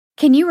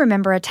Can you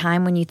remember a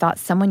time when you thought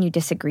someone you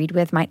disagreed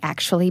with might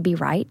actually be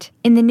right?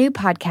 In the new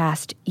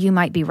podcast, You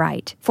Might Be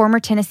Right, former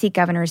Tennessee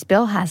Governors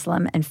Bill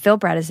Haslam and Phil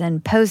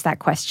Bredesen pose that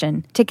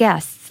question to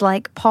guests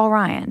like Paul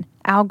Ryan,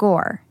 Al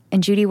Gore,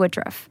 and Judy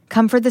Woodruff.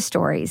 Come for the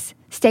stories,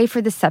 stay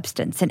for the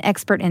substance and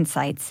expert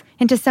insights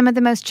into some of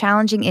the most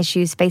challenging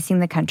issues facing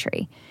the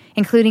country,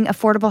 including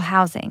affordable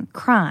housing,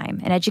 crime,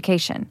 and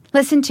education.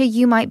 Listen to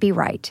You Might Be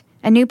Right,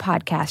 a new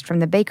podcast from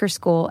the Baker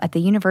School at the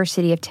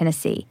University of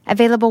Tennessee,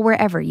 available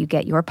wherever you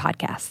get your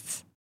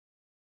podcasts.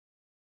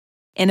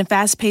 In a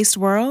fast-paced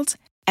world,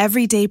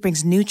 every day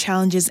brings new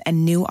challenges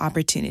and new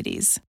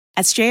opportunities.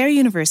 At Strayer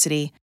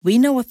University, we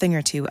know a thing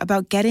or two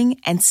about getting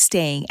and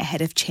staying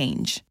ahead of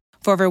change.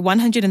 For over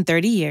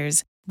 130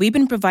 years, we've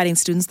been providing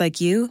students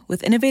like you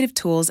with innovative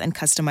tools and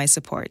customized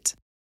support,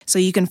 so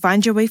you can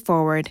find your way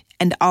forward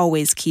and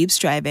always keep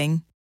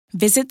striving.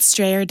 Visit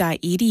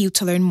strayer.edu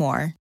to learn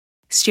more.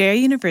 Strayer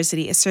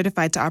University is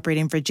certified to operate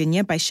in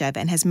Virginia by Chev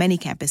and has many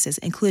campuses,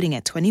 including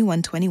at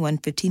 2121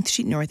 15th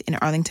Street North in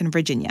Arlington,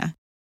 Virginia.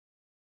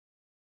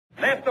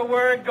 Let the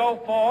word go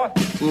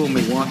forth. Fool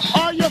me once.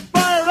 Are you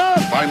fired up?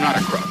 I'm not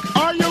a crook.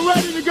 Are you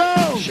ready to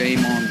go? Shame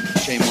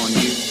on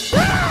you.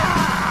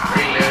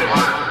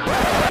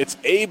 It's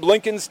Abe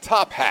Lincoln's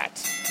Top Hat,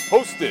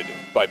 hosted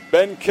by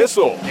Ben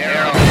Kissel.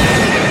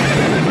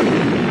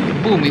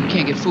 Boom, we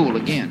can't get fooled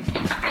again.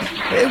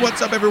 Hey,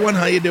 what's up, everyone?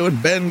 How you doing?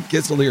 Ben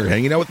Kissel here,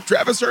 hanging out with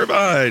Travis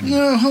Irvine.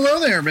 Hello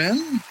there,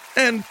 Ben.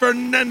 And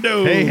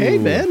Fernando. Hey,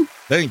 Ben.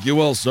 Thank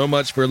you all so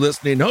much for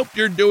listening. Hope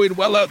you're doing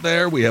well out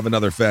there. We have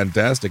another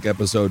fantastic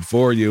episode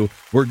for you.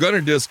 We're going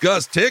to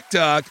discuss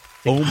TikTok.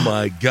 Oh,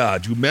 my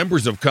God. Do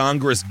members of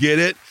Congress get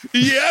it?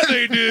 Yeah,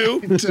 they do.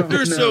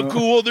 They're so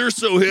cool. They're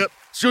so hip.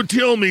 So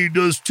tell me,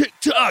 does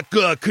TikTok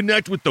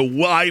connect with the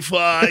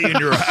Wi-Fi in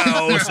your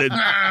house? And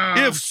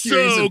if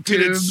so,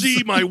 can it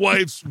see my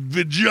wife's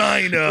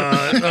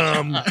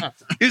vagina?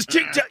 Is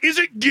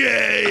it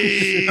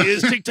gay?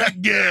 Is TikTok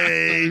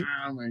gay?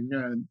 Oh, my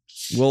God.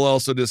 We'll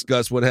also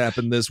discuss what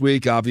happened this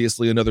week.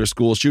 Obviously, another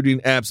school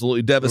shooting,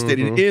 absolutely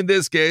devastating. In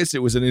this case, it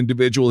was an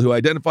individual who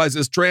identifies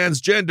as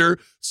transgender.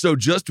 So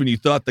just when you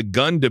thought the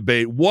gun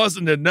debate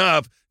wasn't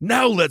enough,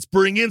 now let's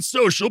bring in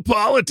social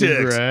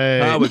politics. Right.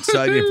 How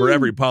exciting for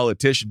every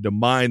politician to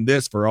mine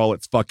this for all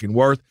it's fucking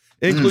worth,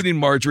 including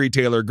Marjorie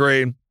Taylor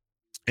Greene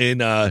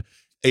in a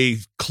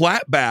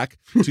clapback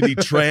to the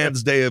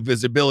Trans Day of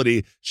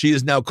Visibility. She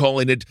is now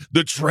calling it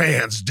the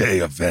Trans Day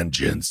of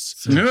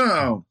Vengeance.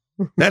 No.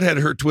 That had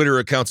her Twitter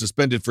account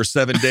suspended for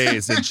 7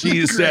 days, and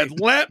she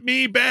said, "Let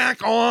me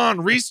back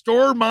on,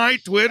 restore my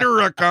Twitter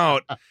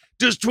account."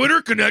 Does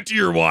Twitter connect to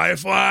your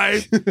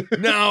Wi-Fi?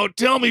 Now,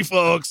 tell me,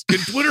 folks, can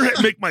Twitter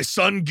make my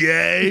son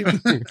gay?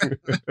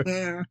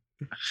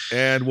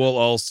 And we'll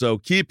also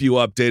keep you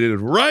updated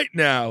right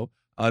now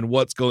on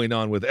what's going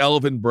on with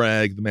Elvin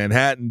Bragg, the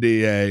Manhattan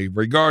DA,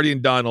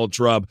 regarding Donald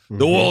Trump.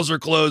 The walls are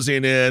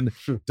closing in.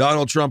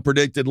 Donald Trump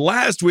predicted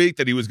last week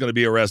that he was going to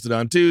be arrested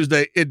on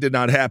Tuesday. It did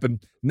not happen.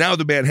 Now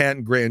the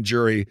Manhattan grand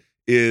jury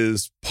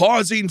is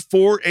pausing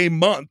for a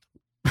month,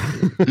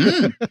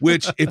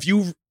 which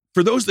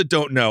for those that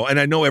don't know, and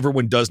I know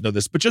everyone does know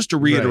this, but just to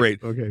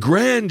reiterate,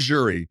 grand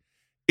jury,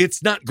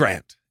 it's not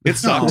grand. It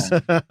sucks.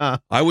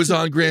 I was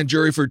on grand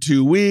jury for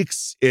 2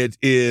 weeks. It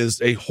is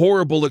a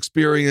horrible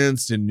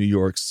experience in New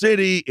York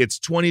City. It's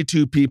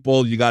 22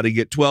 people. You got to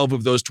get 12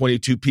 of those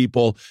 22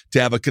 people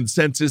to have a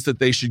consensus that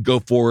they should go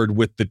forward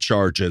with the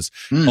charges.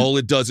 All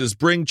it does is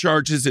bring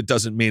charges. It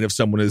doesn't mean if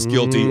someone is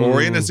guilty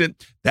or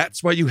innocent.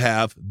 That's why you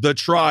have the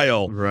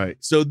trial. Right.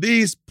 So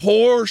these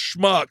poor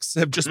schmucks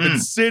have just been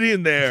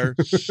sitting there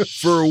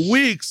for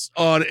weeks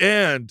on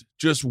end,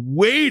 just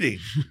waiting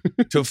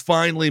to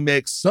finally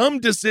make some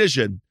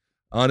decision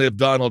on if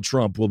Donald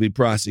Trump will be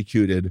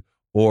prosecuted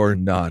or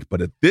not.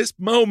 But at this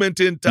moment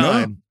in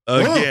time,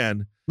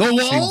 again, the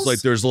walls? Seems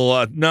like there's a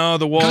lot. No,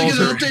 the walls. Can I get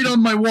an update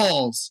on my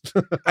walls?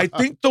 I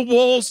think the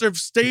walls have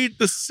stayed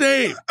the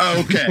same.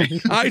 Okay.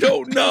 I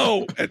don't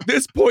know. At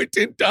this point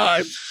in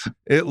time,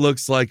 it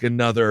looks like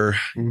another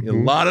a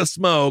lot of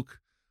smoke,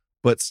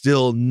 but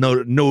still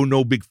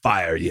no big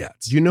fire yet.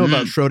 Do you know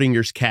about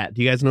Schrodinger's cat?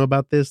 Do you guys know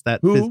about this?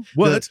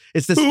 What?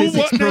 It's this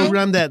physics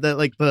program that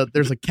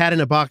there's a cat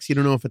in a box. You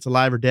don't know if it's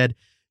alive or dead.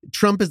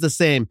 Trump is the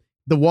same.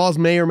 The walls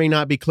may or may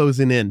not be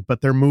closing in,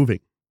 but they're moving.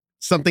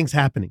 Something's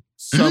happening.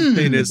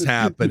 Something is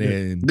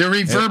happening. They're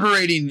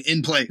reverberating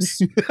in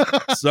place.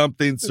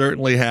 Something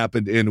certainly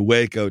happened in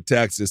Waco,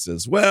 Texas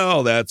as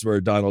well. That's where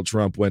Donald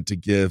Trump went to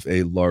give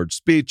a large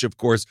speech. Of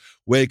course,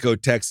 Waco,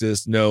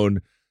 Texas,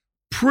 known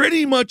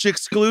pretty much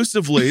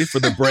exclusively for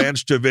the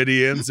Branch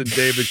Davidians and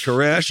David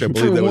Koresh. I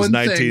believe that was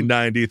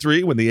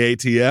 1993 when the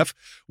ATF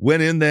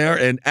went in there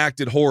and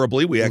acted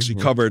horribly. We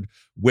actually covered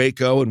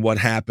Waco and what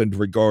happened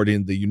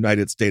regarding the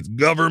United States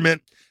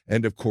government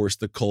and, of course,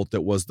 the cult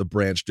that was the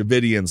Branch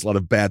Davidians. A lot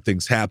of bad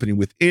things happening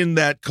within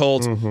that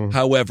cult.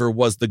 However,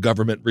 was the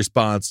government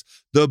response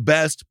the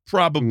best?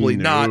 Probably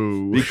not,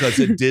 because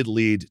it did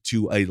lead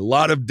to a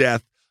lot of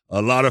death,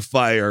 a lot of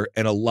fire,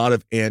 and a lot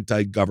of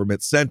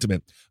anti-government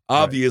sentiment.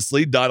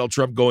 Obviously, Donald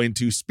Trump going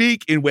to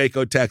speak in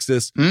Waco,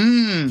 Texas,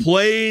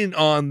 playing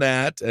on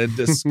that and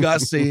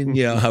discussing,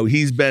 how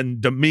he's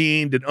been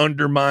demeaned and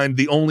undermined,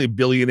 the only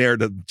billionaire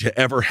to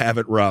ever have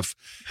it rough.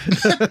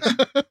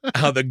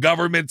 How the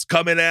government's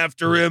coming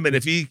after him, and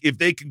if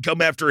they can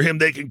come after him,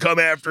 they can come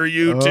after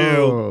you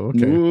too.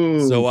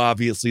 Okay. So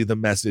obviously, the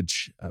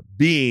message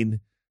being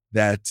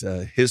that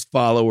his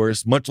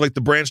followers, much like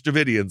the Branch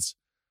Davidians,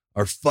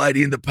 are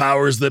fighting the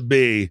powers that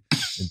be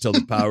until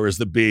the powers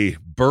that be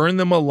burn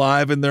them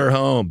alive in their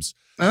homes.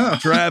 Oh.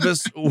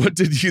 Travis, what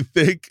did you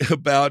think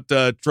about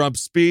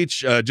Trump's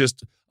speech?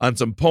 Just on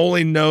some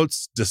polling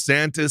notes,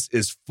 DeSantis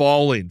is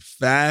falling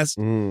fast.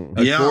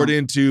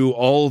 According to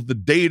all of the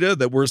data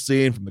that we're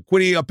seeing from the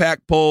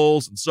Quinnipiac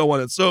polls and so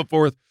on and so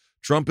forth,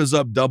 Trump is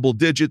up double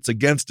digits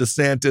against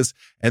DeSantis,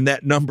 and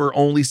that number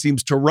only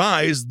seems to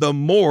rise the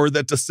more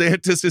that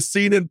DeSantis is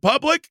seen in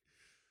public.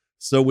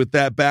 So with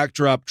that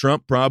backdrop,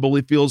 Trump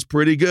probably feels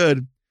pretty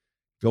good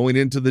going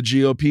into the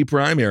GOP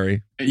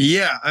primary.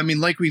 Yeah, I mean,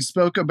 like we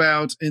spoke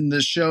about in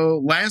the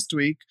show last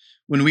week,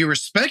 when we were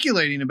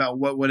speculating about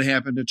what would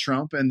happen to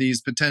Trump and these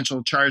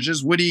potential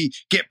charges, would he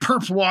get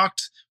perp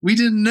walked? We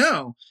didn't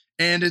know.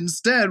 And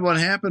instead, what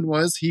happened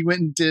was he went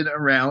and did a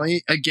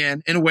rally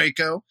again in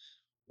Waco.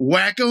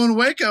 Wacko in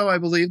Waco, I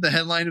believe, the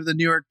headline of the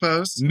New York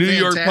Post. New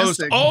York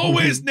Post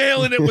always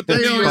nailing it with the They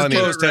New York always get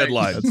it Post right.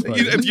 headline. That's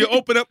funny. If you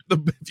open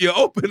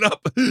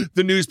up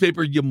the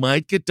newspaper, you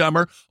might get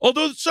dumber.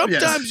 Although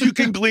sometimes you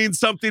can glean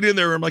something in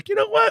there. I'm like, you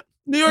know what?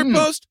 New York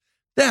Post,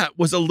 that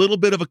was a little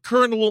bit of a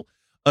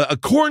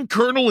corn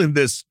kernel in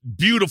this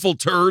beautiful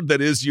turd that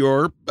is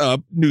your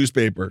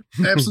newspaper.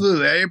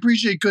 Absolutely. I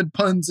appreciate good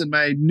puns in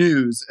my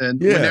news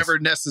and whenever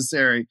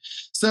necessary.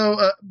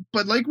 So,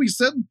 but like we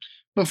said,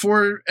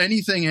 before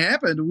anything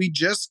happened, we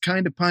just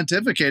kind of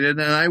pontificated,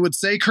 and I would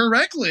say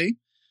correctly,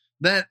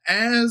 that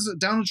as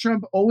Donald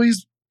Trump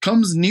always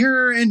comes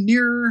nearer and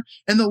nearer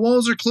and the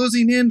walls are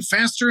closing in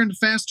faster and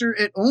faster,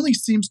 it only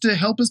seems to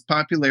help his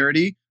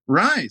popularity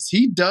rise.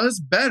 He does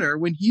better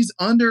when he's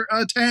under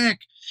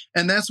attack,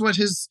 and that's what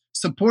his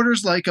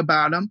supporters like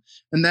about him,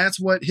 and that's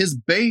what his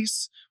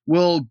base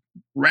will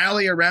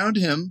rally around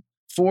him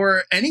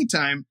for any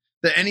time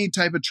that any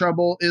type of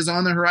trouble is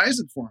on the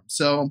horizon for him.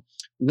 So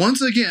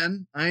once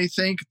again, I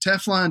think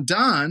Teflon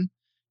Don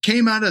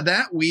came out of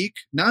that week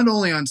not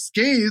only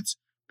unscathed,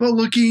 but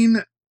looking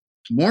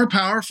more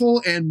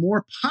powerful and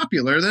more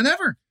popular than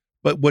ever.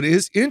 But what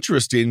is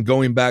interesting,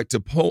 going back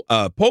to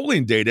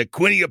polling data,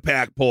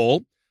 Quinnipiac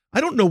poll, I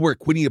don't know where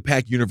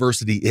Quinnipiac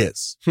University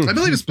is. I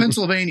believe it's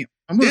Pennsylvania.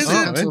 I'm going to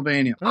say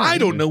Pennsylvania. I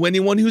don't know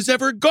anyone who's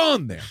ever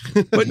gone there.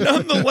 But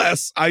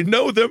nonetheless, I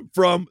know them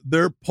from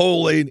their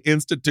polling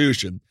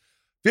institution.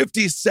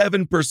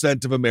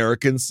 57% of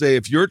Americans say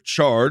if you're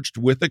charged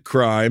with a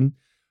crime,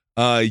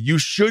 you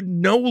should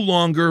no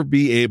longer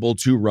be able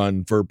to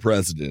run for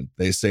president.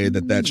 They say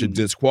that should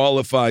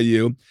disqualify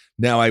you.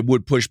 Now, I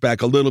would push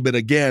back a little bit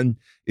again.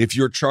 If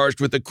you're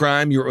charged with a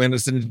crime, you're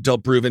innocent until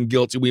proven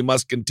guilty. We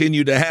must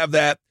continue to have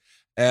that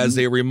as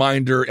a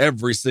reminder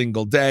every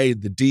single day.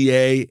 The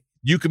DA,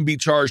 you can be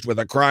charged with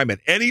a crime at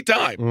any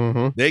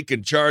time. They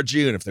can charge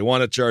you, and if they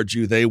want to charge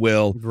you, they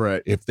will.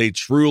 Right. If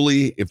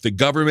the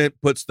government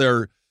puts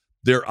their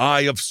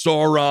eye of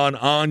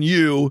Sauron on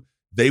you,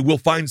 they will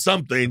find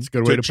something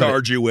to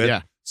charge you with.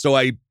 Yeah. So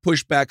I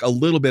push back a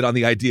little bit on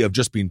the idea of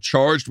just being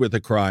charged with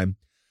a crime.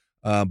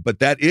 But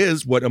that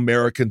is what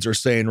Americans are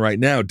saying right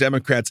now.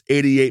 Democrats,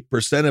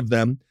 88% of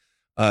them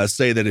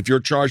say that if you're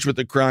charged with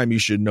a crime, you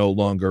should no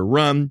longer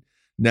run.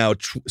 Now,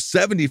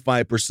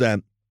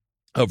 75%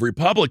 of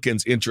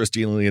Republicans,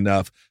 interestingly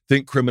enough,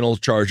 think criminal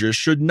charges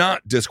should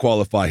not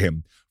disqualify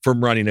him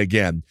from running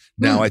again.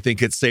 Now, I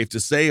think it's safe to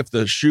say if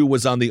the shoe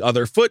was on the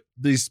other foot,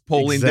 these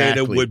polling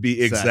data would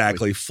be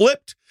exactly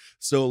flipped.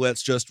 So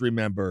let's just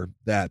remember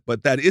that.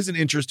 But that is an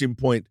interesting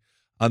point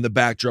on the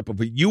backdrop of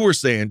what you were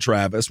saying,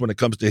 Travis, when it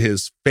comes to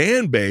his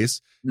fan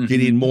base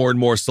getting more and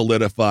more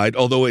solidified.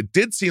 Although it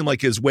did seem like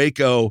his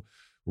Waco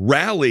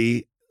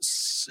rally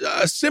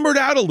simmered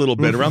out a little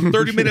bit. Around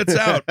 30 minutes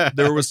out,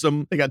 there was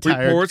some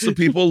reports of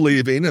people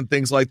leaving and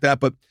things like that.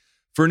 But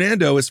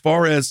Fernando, as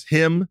far as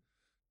him,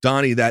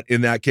 Donnie, that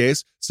in that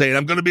case, saying,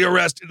 I'm going to be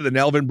arrested, and then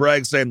Alvin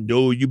Bragg saying,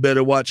 no, you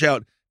better watch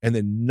out, and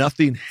then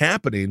nothing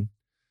happening.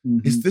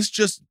 Is this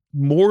just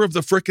more of the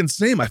frickin'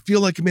 same? I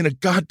feel like I'm in a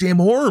goddamn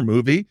horror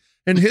movie,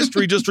 and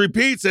history just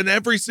repeats, and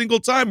every single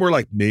time we're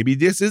like, maybe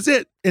this is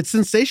it. It's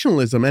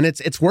sensationalism, and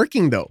it's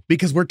working though,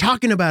 because we're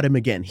talking about him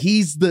again.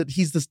 He's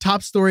this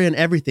top story and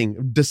everything.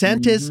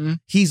 DeSantis,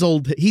 he's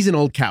an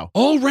old cow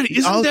Already.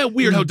 Isn't that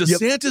weird how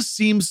DeSantis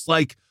seems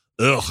like,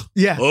 ugh.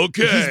 Yeah.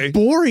 Okay. He's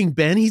boring,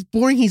 Ben. He's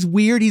boring. He's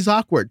weird. He's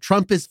awkward.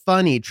 Trump is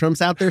funny.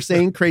 Trump's out there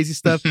saying crazy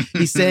stuff.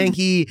 He's saying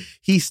he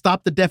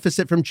stopped the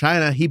deficit from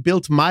China. He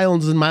built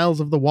miles and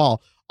miles of the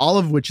wall, all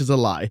of which is a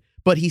lie.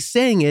 But he's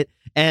saying it,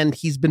 and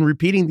he's been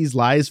repeating these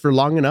lies for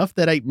long enough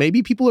that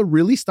maybe people are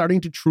really starting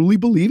to truly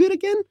believe it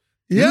again.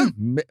 Yeah.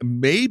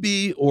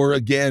 Maybe, or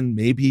again,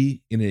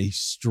 maybe in a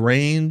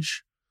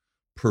strange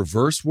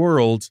perverse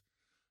world,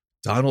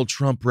 Donald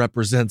Trump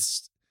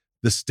represents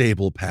the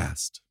stable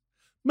past.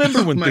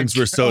 Remember when things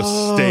were so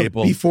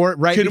stable? Before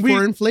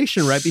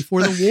inflation, right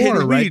before the war,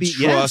 can right? we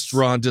trust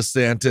Ron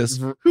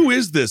DeSantis? Who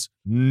is this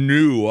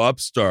new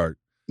upstart?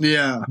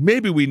 Yeah.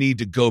 Maybe we need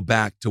to go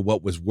back to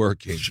what was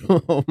working.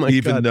 Oh my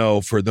Even God.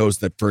 though for those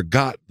that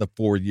forgot the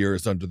 4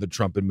 years under the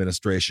Trump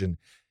administration,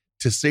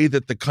 to say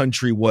that the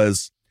country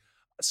was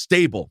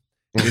stable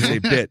is a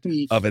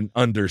bit of an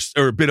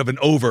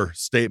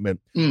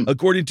overstatement.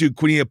 According to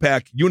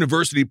Quinnipiac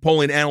University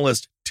polling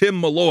analyst Tim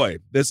Malloy,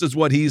 this is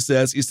what he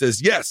says. He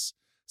says, yes,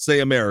 say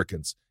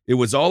Americans. It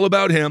was all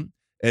about him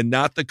and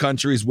not the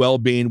country's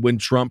well-being when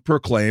Trump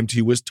proclaimed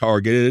he was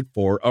targeted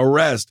for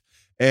arrest.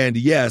 And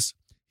yes,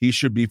 he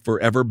should be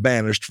forever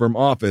banished from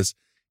office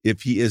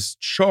if he is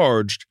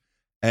charged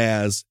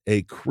as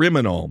a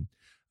criminal.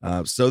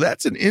 So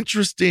that's an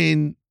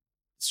interesting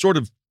sort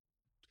of,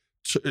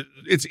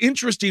 it's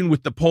interesting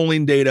with the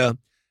polling data.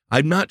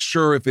 I'm not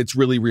sure if it's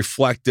really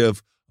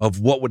reflective of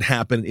what would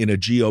happen in a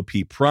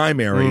GOP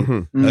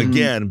primary.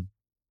 Again,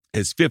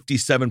 as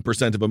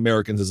 57% of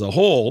Americans as a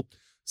whole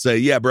say,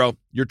 yeah, bro,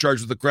 you're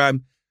charged with a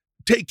crime.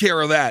 Take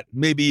care of that.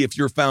 Maybe if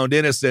you're found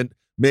innocent,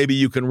 maybe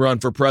you can run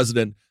for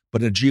president.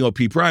 But in a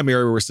GOP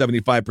primary where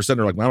 75%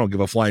 are like, well, I don't give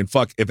a flying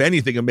fuck. If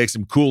anything, it makes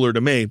him cooler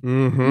to me.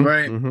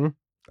 Right.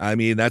 I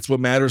mean, that's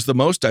what matters the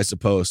most, I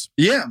suppose.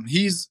 Yeah,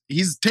 he's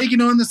taking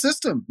on the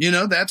system. You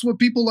know, that's what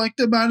people liked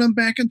about him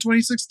back in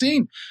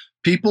 2016.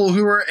 People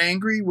who were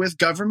angry with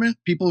government,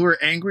 people who were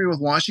angry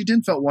with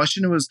Washington, felt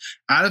Washington was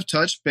out of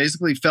touch,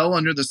 basically fell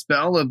under the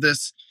spell of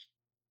this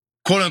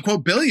quote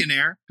unquote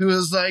billionaire who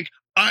was like,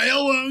 I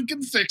alone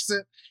can fix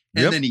it.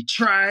 And then he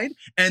tried,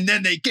 and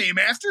then they came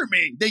after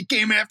me. They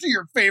came after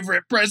your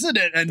favorite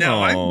president, and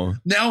now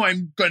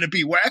I'm going to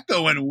be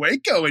wacko and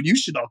Waco, and you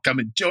should all come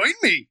and join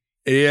me.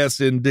 Yes,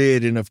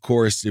 indeed. And of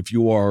course, if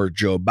you are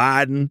Joe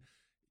Biden,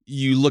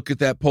 you look at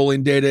that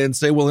polling data and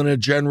say, well, in a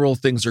general,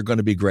 things are going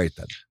to be great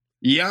then.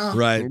 Yeah.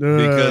 Right.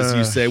 Because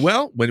you say,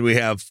 well, when we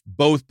have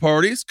both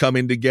parties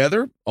coming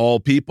together, all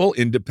people,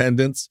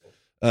 independents,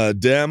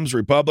 Dems,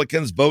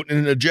 Republicans voting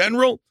in a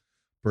general,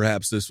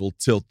 perhaps this will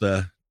tilt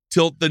the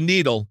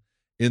needle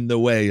in the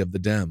way of the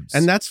Dems.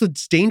 And that's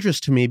what's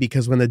dangerous to me,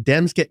 because when the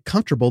Dems get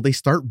comfortable, they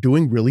start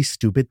doing really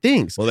stupid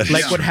things. Well,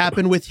 like what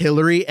happened with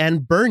Hillary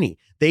and Bernie.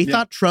 They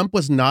thought Trump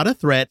was not a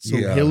threat. So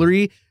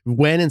Hillary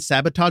went and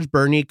sabotaged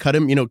Bernie, cut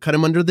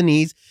him under the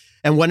knees.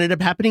 And what ended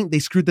up happening? They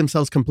screwed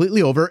themselves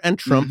completely over, and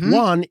Trump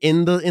won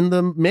in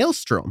the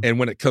maelstrom. And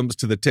when it comes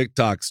to the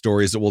TikTok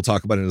stories that we'll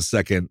talk about in a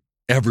second,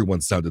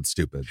 everyone sounded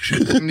stupid.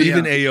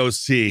 Even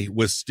AOC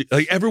was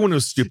everyone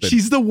was stupid.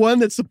 She's the one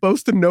that's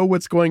supposed to know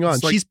what's going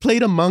on. She's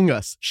played Among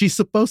Us. She's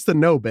supposed to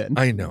know, Ben.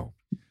 I know.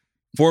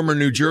 Former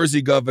New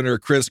Jersey Governor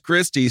Chris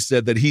Christie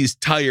said that he's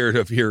tired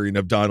of hearing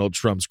of Donald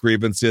Trump's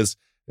grievances.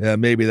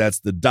 Maybe that's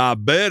the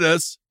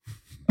diabetes,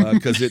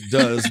 because it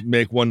does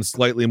make one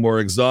slightly more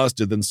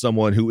exhausted than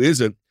someone who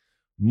isn't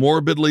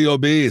morbidly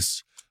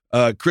obese.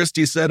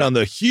 Christie said on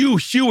the Hugh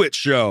Hewitt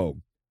show,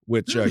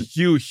 which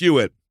Hugh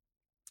Hewitt,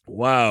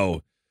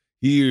 wow,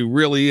 he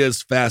really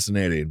is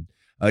fascinating.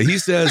 He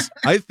says,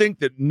 I think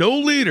that no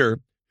leader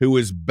who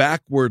is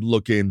backward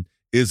looking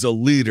is a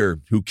leader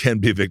who can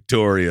be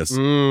victorious.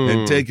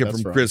 And take it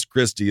from Chris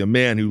Christie, a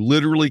man who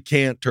literally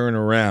can't turn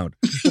around.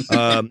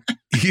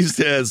 He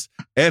says,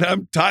 and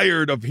I'm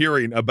tired of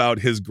hearing about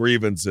his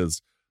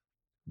grievances.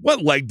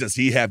 What leg does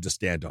he have to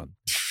stand on?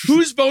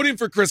 Who's voting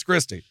for Chris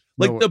Christie?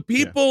 Like the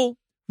people,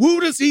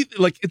 who does he,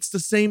 like, it's the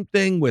same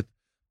thing with,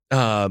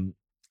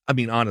 I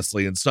mean,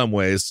 honestly, in some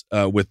ways,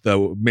 with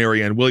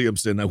Marianne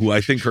Williamson, who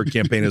I think her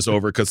campaign is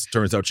over because it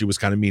turns out she was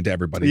kind of mean to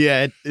everybody.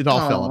 Yeah, it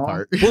all fell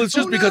apart. Well, it's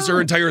just because her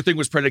entire thing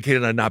was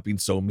predicated on not being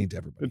so mean to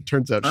everybody. It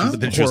turns out she's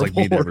then she was like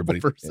mean to everybody.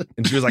 Person.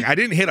 And she was like, I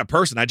didn't hit a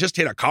person. I just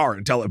hit a car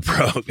until it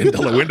broke,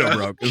 until the window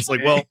broke. It's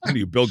like, well, what are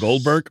you, Bill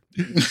Goldberg?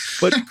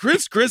 But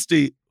Chris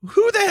Christie,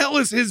 who the hell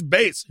is his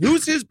base?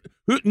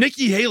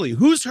 Nikki Haley,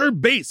 who's her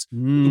base?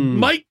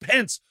 Mike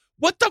Pence.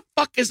 What the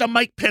fuck is a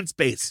Mike Pence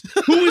base?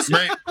 Who is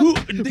who?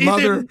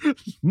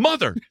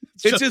 Mother.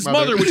 It's his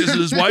mother, which is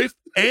his wife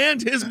and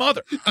his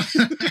mother.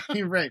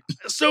 Right.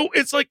 So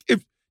it's like,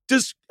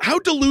 how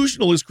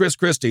delusional is Chris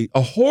Christie, a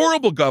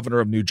horrible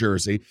governor of New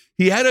Jersey?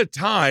 He had a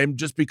time,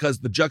 just because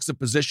the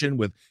juxtaposition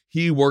with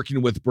he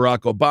working with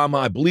Barack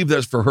Obama, I believe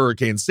that's for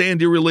Hurricane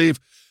Sandy relief.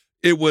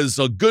 It was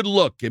a good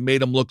look. It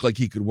made him look like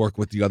he could work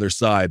with the other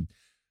side.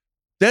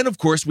 Then, of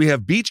course, we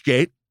have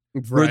Beachgate.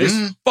 Where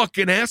this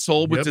fucking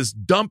asshole with this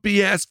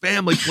dumpy ass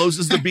family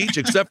closes the beach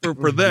except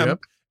for them.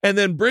 And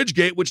then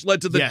Bridgegate, which led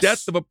to the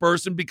death of a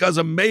person because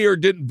a mayor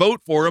didn't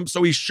vote for him.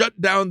 So he shut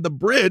down the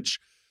bridge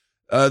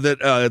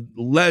that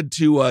led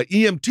to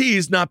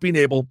EMTs not being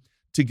able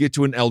to get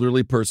to an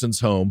elderly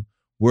person's home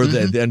where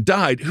they then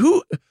died.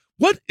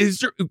 What is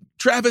there,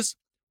 Travis,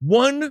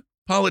 one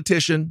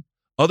politician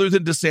other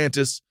than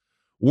DeSantis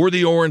or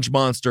the Orange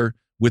Monster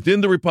within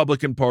the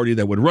Republican Party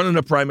that would run in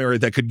a primary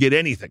that could get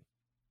anything?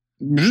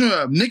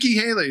 Nikki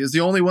Haley is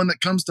the only one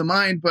that comes to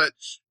mind, but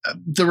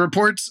the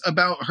reports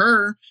about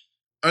her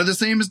are the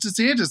same as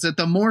DeSantis, that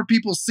the more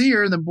people see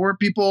her, the more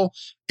people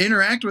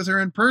interact with her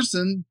in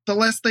person, the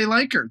less they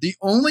like her. The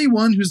only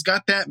one who's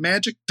got that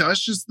magic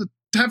touch is the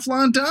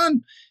Teflon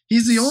Don.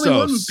 He's the only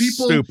one with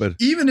people, stupid.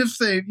 Even if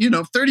they,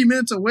 30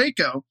 minutes of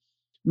Waco,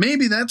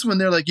 maybe that's when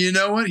they're like, you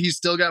know what? He's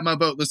still got my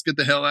vote. Let's get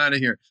the hell out of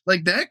here.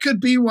 Like, that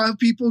could be why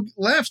people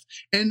left.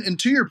 And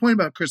to your point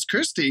about Chris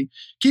Christie,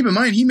 keep in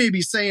mind, he may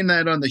be saying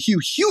that on the Hugh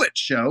Hewitt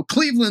show,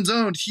 Cleveland's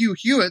own Hugh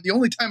Hewitt. The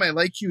only time I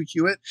like Hugh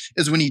Hewitt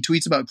is when he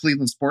tweets about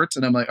Cleveland sports.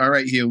 And I'm like, all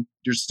right, Hugh,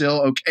 you're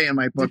still okay in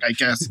my book, I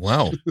guess.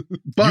 Wow.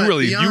 But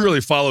you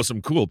really follow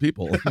some cool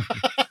people.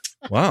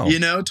 Wow.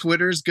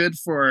 Twitter's good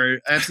for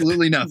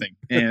absolutely nothing.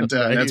 And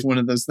that's one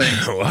of those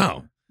things.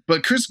 Wow.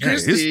 But Chris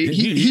Christie,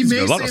 he may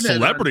a lot say of that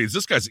celebrities.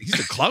 He's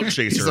a clout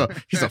chaser.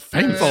 he's a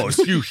famous. Oh,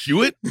 it's Hugh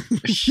Hewitt?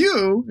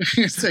 Hugh,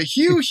 it's a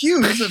Hugh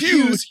Hughes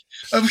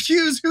of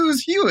Hughes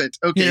who's Hewitt.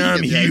 Okay, yeah,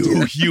 I'm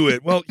Hugh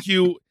Hewitt. Well,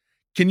 Hugh,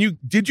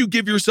 did you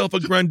give yourself a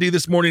Grundy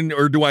this morning,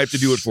 or do I have to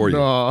do it for you?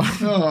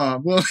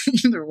 Oh, well,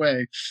 either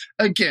way.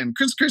 Again,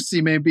 Chris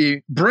Christie may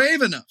be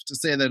brave enough to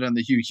say that on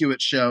the Hugh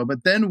Hewitt show,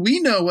 but then we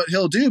know what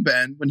he'll do,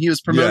 Ben. When he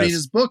was promoting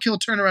his book, he'll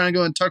turn around and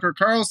go and Tucker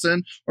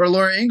Carlson or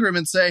Laura Ingraham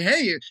and say,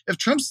 hey, if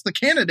Trump's the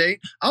candidate,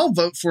 I'll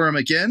vote for him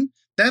again.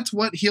 That's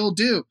what he'll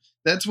do.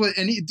 That's what,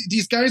 and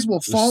these guys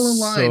will fall in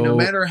line no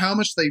matter how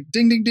much they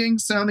ding, ding, ding,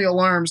 sound the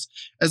alarms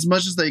as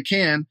much as they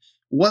can.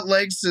 What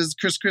legs does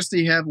Chris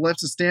Christie have left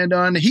to stand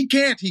on? He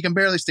can't. He can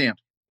barely stand.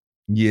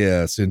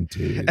 Yes,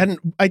 indeed. And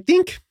I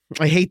think,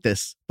 I hate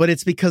this, but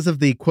it's because of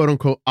the quote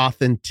unquote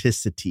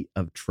authenticity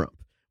of Trump.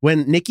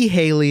 When Nikki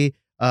Haley,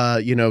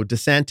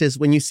 DeSantis,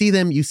 when you see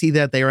them, you see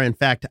that they are in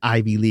fact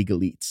Ivy League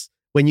elites.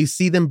 When you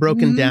see them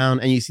broken down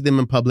and you see them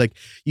in public,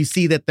 you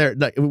see that they're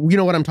like, you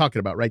know what I'm talking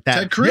about, right?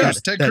 Ted Cruz.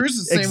 Ted Cruz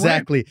is the same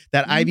exactly, way.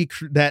 That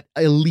that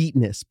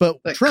eliteness.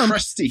 But that Trump,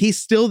 crusty. He's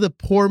still the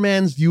poor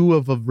man's view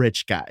of a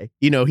rich guy.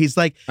 He's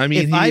like,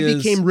 if I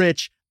became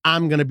rich,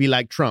 I'm going to be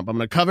like Trump. I'm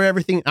going to cover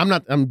everything.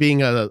 I'm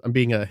being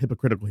a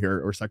hypocritical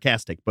here or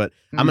sarcastic, but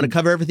I'm going to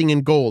cover everything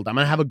in gold. I'm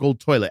going to have a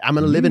gold toilet. I'm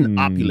going to live in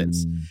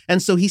opulence.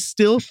 And so he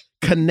still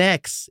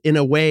connects in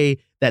a way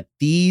that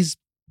these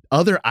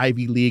other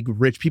Ivy League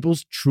rich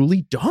peoples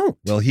truly don't.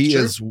 Well, he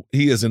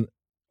isn't.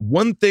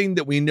 One thing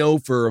that we know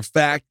for a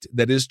fact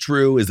that is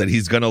true is that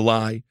he's going to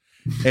lie.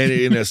 And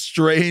in a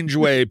strange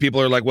way, people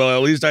are like, well,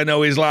 at least I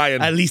know he's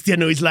lying. At least I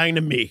know he's lying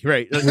to me.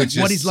 Right. Which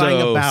what he's lying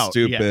about.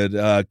 Stupid.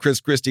 Yeah. Chris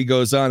Christie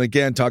goes on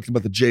again, talking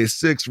about the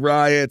J6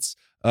 riots.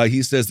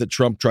 He says that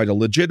Trump tried to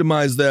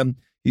legitimize them.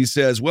 He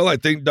says, well, I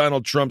think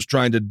Donald Trump's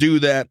trying to do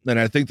that. And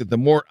I think that the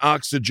more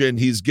oxygen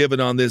he's given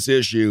on this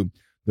issue,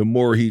 the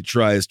more he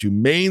tries to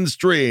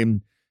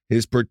mainstream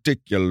his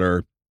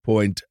particular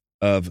point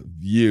of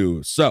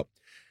view. So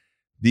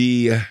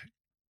the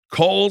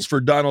calls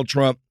for Donald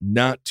Trump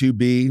not to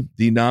be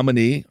the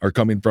nominee are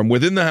coming from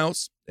within the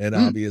House and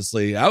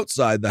obviously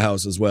outside the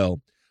House as well.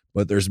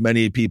 But there's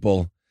many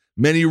people,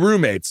 many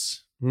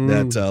roommates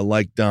that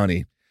like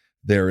Donnie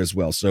there as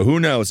well. So who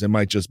knows? It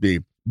might just be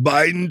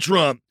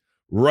Biden-Trump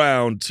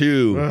round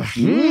 2.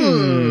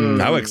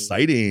 How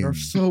exciting. They're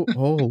so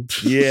old.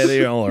 Yeah,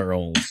 they all are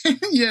old.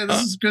 Yeah,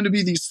 this is going to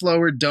be the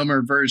slower,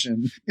 dumber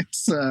version.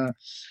 It's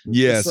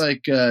it's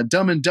like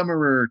Dumb and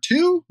Dumberer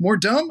 2? More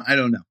dumb? I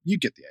don't know. You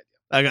get the idea.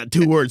 I got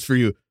 2 words for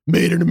you.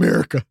 Made in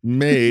America.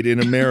 Made in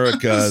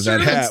America.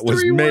 That hat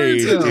was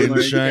made in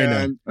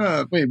China.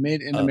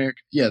 Made in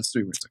America. Yeah, it's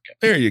 3 words. Okay.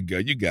 There you go.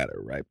 You got it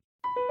right.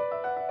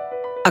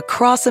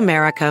 Across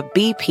America,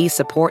 BP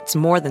supports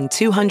more than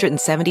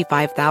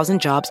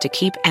 275,000 jobs to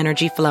keep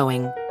energy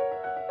flowing.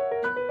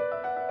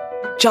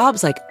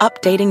 Jobs like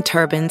updating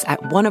turbines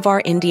at one of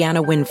our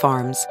Indiana wind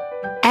farms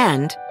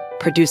and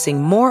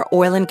producing more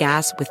oil and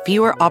gas with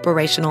fewer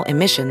operational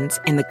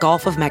emissions in the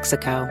Gulf of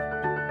Mexico.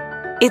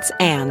 It's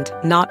and,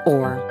 not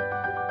or.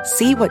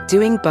 See what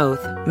doing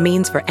both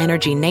means for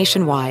energy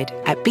nationwide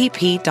at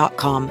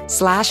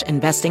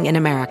bp.com/investing in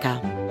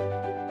America.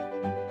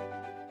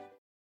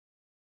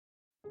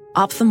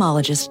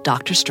 Ophthalmologist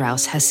Dr.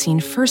 Strauss has seen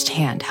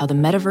firsthand how the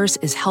metaverse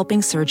is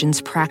helping surgeons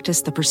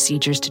practice the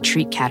procedures to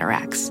treat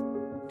cataracts.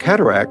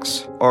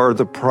 Cataracts are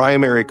the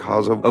primary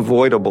cause of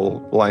avoidable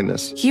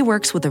blindness. He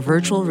works with a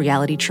virtual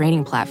reality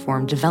training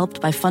platform developed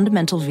by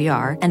Fundamental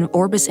VR and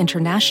Orbis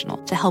International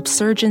to help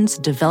surgeons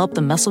develop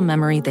the muscle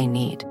memory they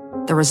need.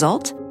 The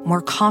result?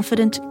 More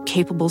confident,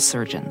 capable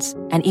surgeons.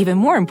 And even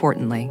more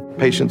importantly,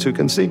 patients who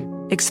can see.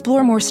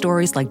 Explore more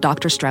stories like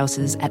Dr.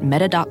 Strauss's at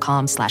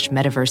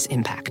meta.com/metaverse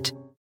impact.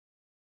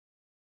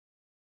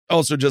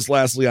 Also, just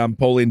lastly, on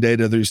polling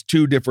data, there's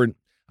 2 different,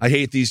 I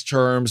hate these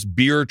terms,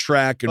 beer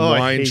track and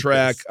wine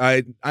track.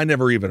 I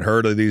never even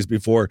heard of these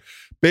before.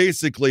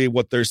 Basically,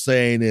 what they're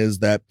saying is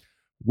that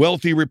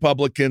wealthy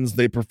Republicans,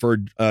 they prefer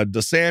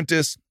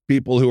DeSantis.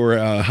 People who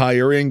are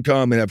higher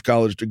income and have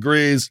college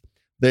degrees,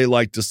 they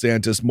like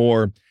DeSantis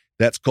more.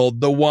 That's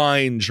called the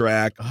wine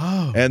track.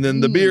 And then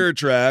the beer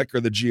track are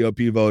the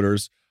GOP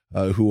voters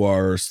who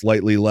are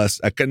slightly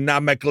less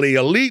economically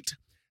elite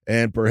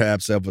and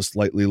perhaps have a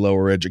slightly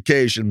lower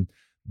education.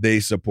 They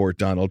support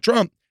Donald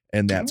Trump,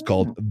 and that's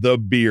called the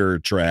beer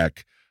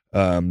track.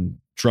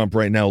 Trump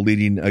right now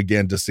leading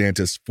again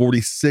DeSantis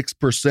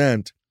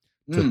 46%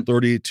 to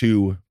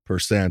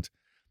 32%.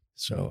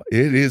 So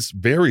it is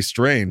very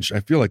strange. I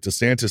feel like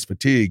DeSantis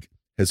fatigue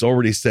has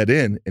already set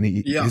in, and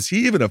is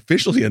he even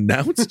officially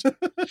announced?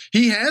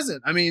 He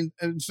hasn't. I mean,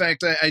 in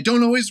fact, I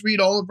don't always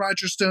read all of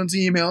Roger Stone's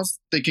emails.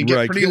 They can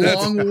get pretty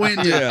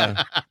long-winded.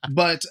 Yeah.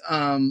 But,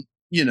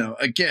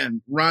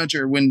 again,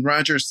 when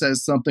Roger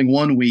says something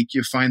one week,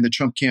 you find the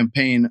Trump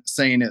campaign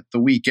saying it the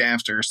week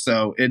after.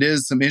 So it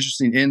is some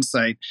interesting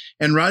insight.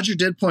 And Roger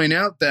did point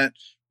out that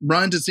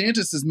Ron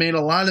DeSantis has made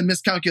a lot of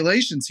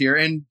miscalculations here.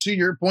 And to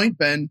your point,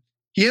 Ben,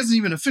 he hasn't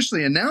even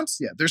officially announced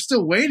yet. They're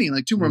still waiting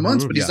like 2 more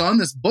months, but he's on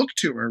this book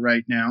tour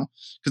right now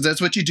because that's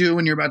what you do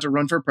when you're about to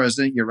run for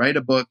president. You write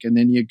a book and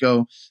then you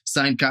go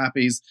sign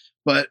copies.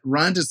 But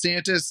Ron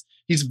DeSantis,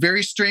 he's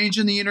very strange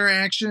in the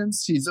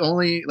interactions. He's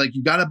only like,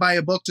 you got to buy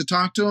a book to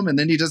talk to him. And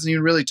then he doesn't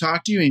even really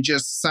talk to you. He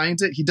just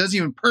signs it. He doesn't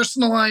even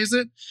personalize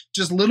it.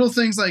 Just little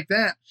things like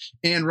that.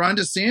 And Ron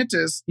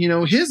DeSantis,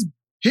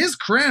 his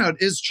crowd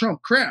is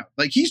Trump crowd.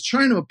 Like he's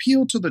trying to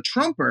appeal to the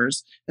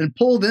Trumpers and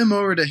pull them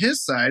over to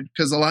his side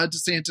because a lot of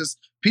DeSantis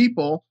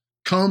people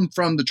come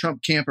from the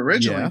Trump camp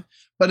originally. Yeah.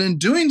 But in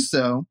doing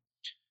so,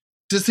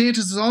 DeSantis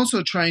is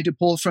also trying to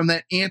pull from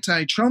that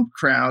anti-Trump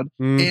crowd.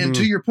 And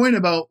to your point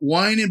about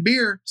wine and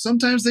beer,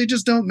 sometimes they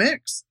just don't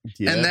mix.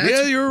 Yeah. And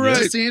that's you're right.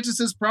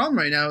 DeSantis' problem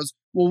right now is,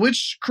 well,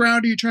 which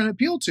crowd are you trying to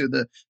appeal to?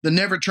 The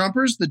Never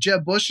Trumpers, the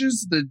Jeb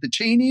Bushes, the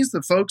Cheneys,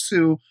 the folks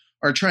who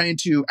are trying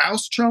to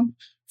oust Trump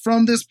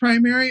from this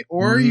primary,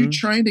 or are you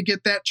trying to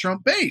get that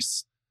Trump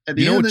base? At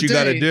the you know end what of the you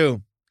got day, to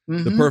do?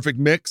 The perfect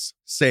mix,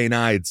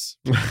 Saint-Ides.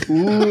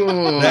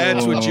 Ooh.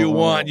 That's what you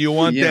want. You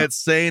want that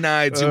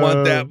Saint-Ides. You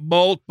want that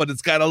malt, but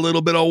it's got a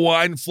little bit of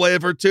wine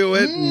flavor to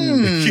it.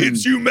 It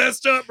gets you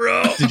messed up,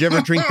 bro. Did you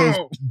ever drink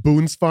those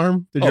Boone's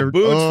Farm? Boone's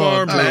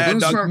Farm.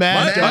 Boone's Farm.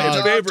 Mad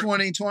Dog favorite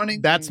 2020.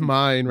 That's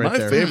mine right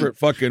there. My favorite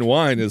fucking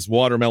wine is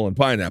watermelon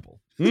pineapple.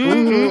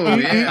 Ooh,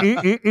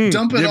 yeah.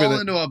 Dump it all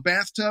into a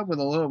bathtub with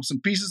some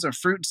pieces of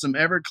fruit and some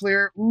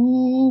Everclear.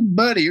 Ooh,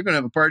 buddy, you're going to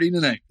have a party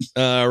tonight.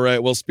 All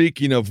right. Well,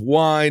 speaking of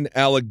wine,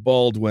 Alec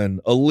Baldwin,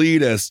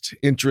 elitist.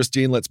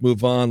 Interesting. Let's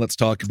move on. Let's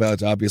talk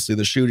about, obviously,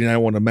 the shooting. I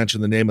don't want to mention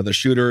the name of the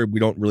shooter.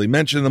 We don't really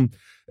mention them.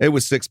 It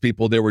was 6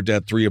 people. They were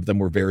dead. 3 of them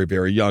were very,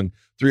 very young.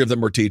 3 of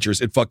them were teachers.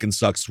 It fucking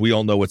sucks. We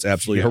all know it's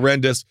absolutely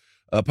horrendous.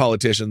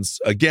 Politicians,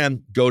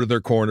 again, go to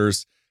their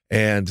corners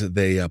and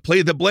they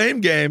play the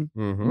blame game,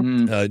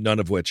 none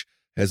of which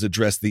has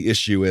addressed the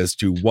issue as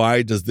to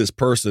why does this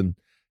person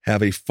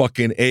have a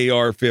fucking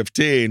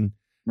AR-15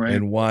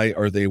 and why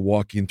are they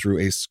walking through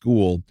a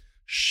school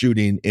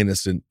shooting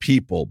innocent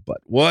people? But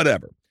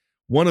whatever.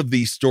 One of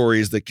the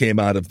stories that came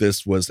out of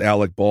this was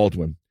Alec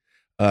Baldwin.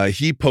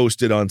 He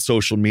posted on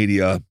social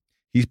media,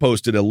 he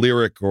posted a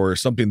lyric or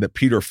something that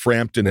Peter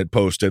Frampton had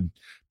posted.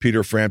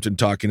 Peter Frampton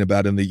talking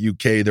about in the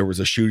UK, there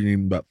was a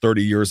shooting about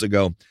 30 years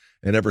ago.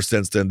 And ever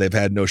since then, they've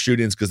had no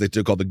shootings because they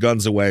took all the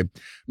guns away.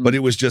 But it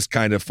was just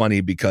kind of funny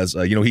because,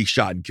 he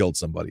shot and killed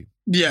somebody.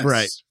 Yes.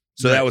 Right.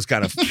 So that was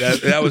kind of,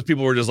 that was,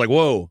 people were just like,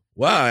 whoa,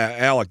 wow,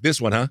 Alec, this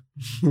one, huh?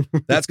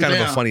 That's kind of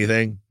a funny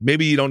thing.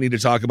 Maybe you don't need to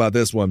talk about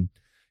this one.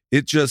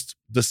 It just,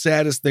 the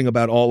saddest thing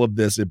about all of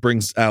this, it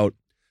brings out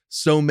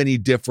so many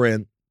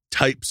different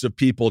types of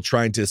people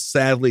trying to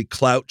sadly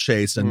clout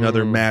chase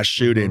another mass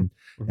shooting.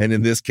 And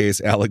in this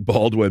case, Alec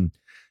Baldwin.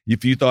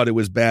 If you thought it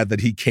was bad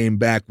that he came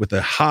back with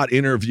a hot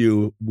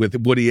interview with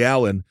Woody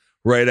Allen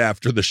right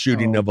after the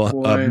shooting of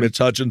Mitch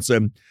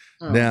Hutchinson,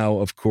 now,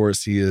 of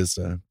course, he is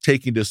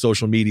taking to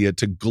social media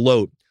to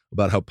gloat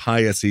about how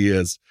pious he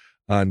is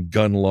on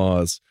gun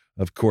laws.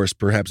 Of course,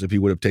 perhaps if he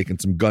would have taken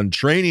some gun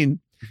training,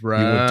 he would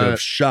have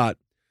shot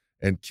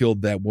and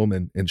killed that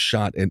woman and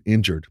shot and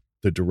injured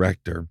the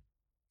director.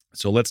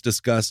 So let's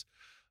discuss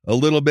a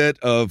little bit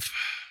of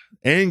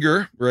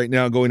anger right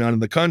now going on in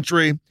the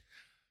country.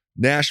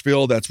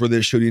 Nashville, that's where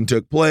this shooting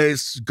took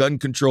place. Gun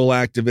control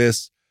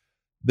activists,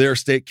 their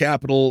state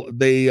capital,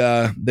 they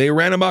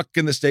ran amok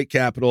in the state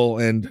capital.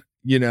 And,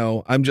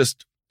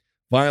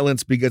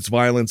 violence begets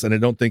violence. And I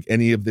don't think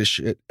any of this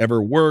shit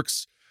ever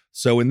works.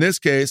 So in this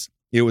case,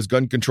 it was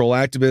gun control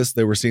activists.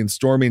 They were seen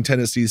storming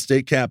Tennessee's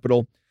state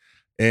capital.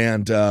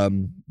 And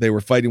they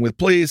were fighting with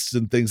police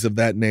and things of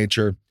that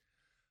nature.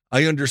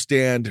 I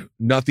understand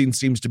nothing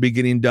seems to be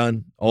getting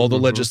done. All the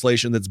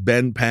legislation that's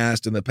been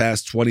passed in the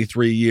past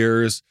 23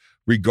 years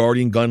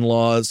regarding gun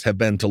laws have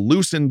been to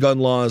loosen gun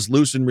laws,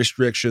 loosen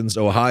restrictions.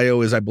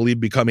 Ohio is, I believe,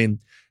 becoming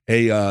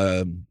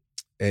a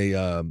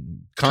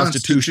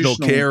constitutional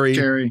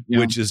carry,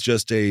 which is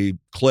just a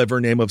clever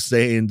name of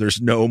saying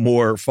there's no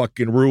more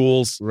fucking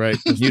rules. Right.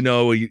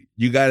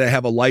 You got to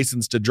have a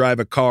license to drive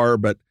a car,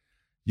 but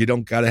you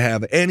don't got to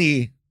have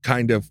any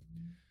kind of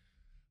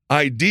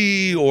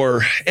ID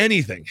or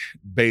anything,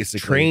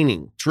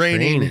 basically.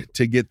 Training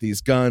to get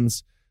these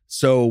guns.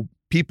 So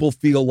people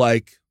feel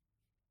like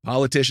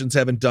politicians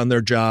haven't done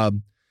their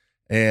job,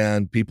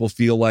 and people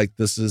feel like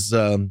this is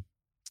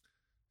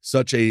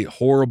such a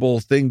horrible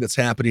thing that's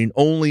happening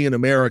only in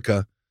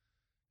America.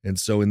 And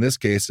so in this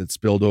case, it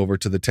spilled over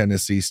to the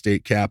Tennessee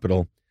state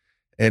capitol.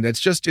 And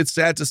it's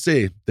sad to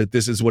see that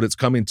this is what it's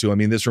coming to. I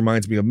mean, this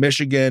reminds me of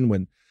Michigan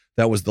when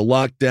that was the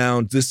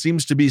lockdown. This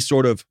seems to be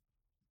sort of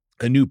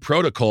a new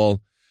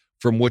protocol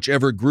from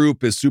whichever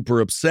group is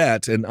super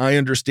upset. And I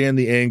understand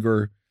the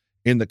anger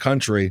in the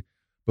country,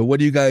 but what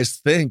do you guys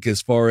think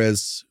as far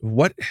as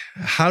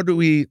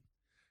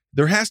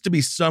there has to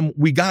be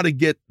we got to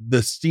get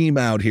the steam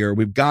out here.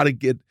 We've got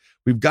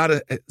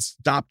to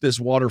stop this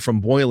water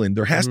from boiling.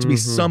 There has to be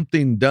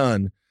something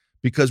done,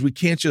 because we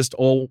can't just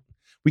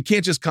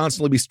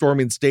constantly be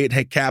storming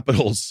state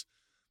capitals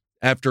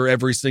after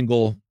every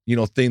single,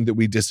 thing that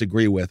we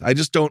disagree with. I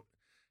just don't.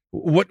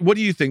 What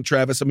do you think,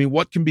 Travis? I mean,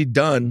 what can be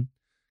done?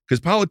 Because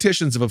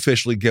politicians have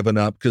officially given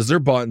up because they're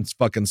bought and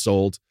fucking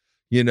sold.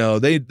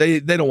 They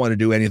don't want to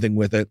do anything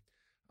with it.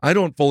 I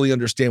don't fully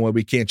understand why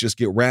we can't just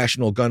get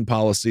rational gun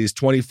policies.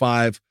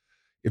 25.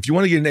 If you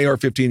want to get an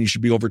AR-15, you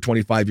should be over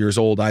 25 years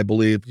old, I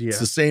believe. Yeah. It's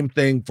the same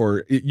thing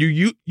for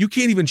you. You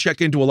can't even check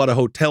into a lot of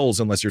hotels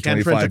unless you're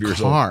 25 years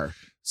old.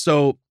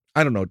 So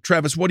I don't know.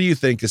 Travis, what do you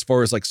think as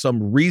far as like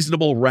some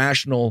reasonable,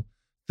 rational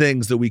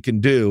things that we can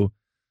do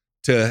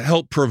to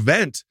help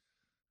prevent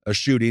a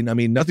shooting? I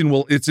mean,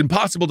 it's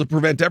impossible to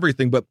prevent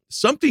everything, but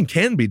something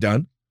can be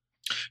done.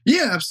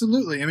 Yeah,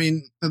 absolutely. I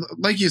mean,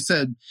 like you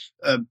said,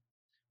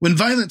 when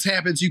violence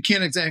happens, you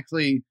can't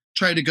exactly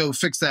try to go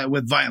fix that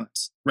with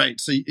violence, right?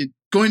 So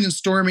going and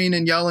storming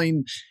and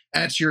yelling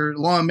at your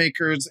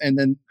lawmakers and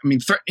then,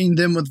 threatening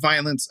them with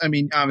violence.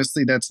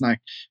 Obviously that's not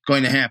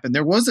going to happen.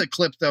 There was a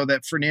clip, though,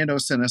 that Fernando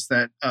sent us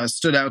that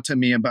stood out to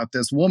me about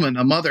this woman,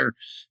 a mother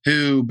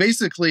who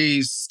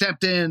basically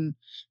stepped in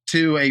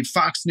to a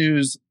Fox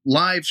News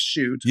live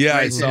shoot. Yeah,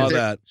 right? I saw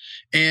that.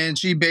 And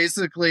she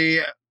basically,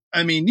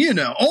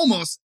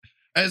 almost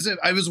as if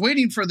I was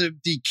waiting for the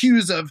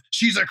cues of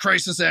she's a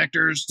crisis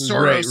actor,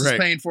 Soros is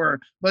paying for her.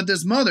 But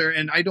this mother,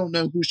 and I don't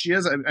know who she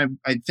is.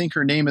 I think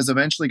her name has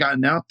eventually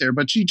gotten out there,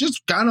 but she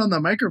just got on the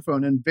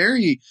microphone and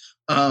very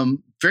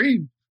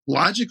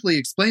logically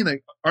explained,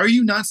 like, are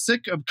you not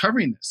sick of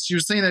covering this? She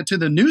was saying that to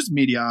the news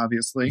media,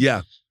 obviously.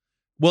 Yeah.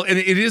 Well, and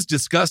it is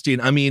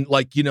disgusting. I mean,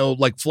 like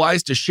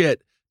flies to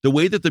shit. The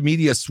way that the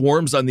media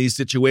swarms on these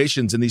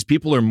situations and these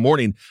people are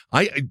mourning.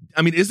 I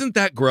mean, isn't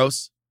that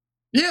gross?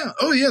 Yeah.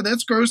 Oh, yeah.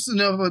 That's gross in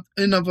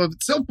of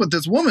itself. But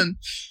this woman,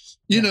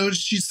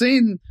 she's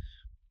saying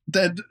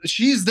that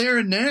she's there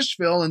in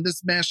Nashville and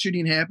this mass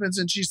shooting happens.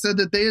 And she said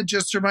that they had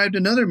just survived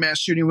another mass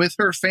shooting with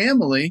her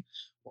family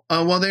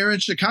while they were in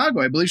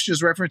Chicago. I believe she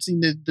was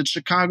referencing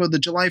the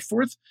July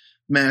 4th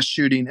mass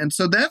shooting. And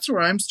so that's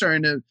where I'm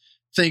starting to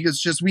think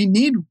it's just we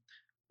need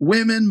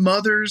women,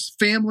 mothers,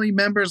 family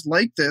members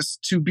like this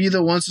to be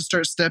the ones to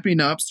start stepping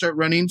up, start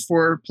running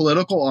for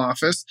political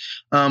office.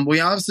 We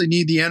obviously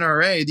need the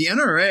NRA. The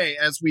NRA,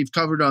 as we've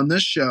covered on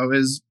this show,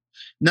 is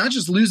not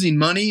just losing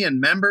money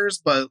and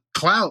members, but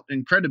clout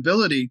and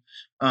credibility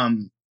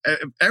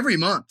every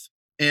month.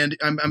 And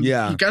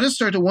you got to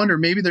start to wonder,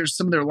 maybe there's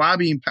some of their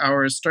lobbying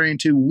power is starting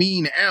to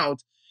wean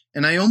out.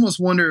 And I almost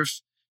wonder if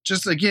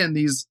just, again,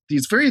 these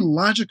very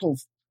logical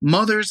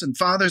mothers and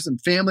fathers and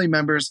family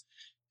members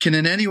can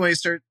in any way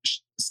start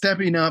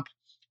stepping up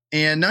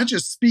and not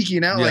just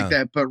speaking out like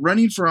that, but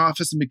running for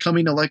office and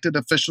becoming elected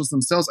officials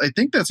themselves. I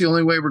think that's the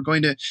only way we're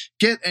going to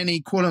get any,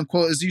 quote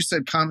unquote, as you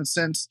said, common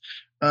sense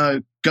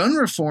gun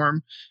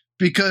reform.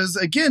 Because,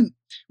 again,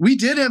 we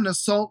did have an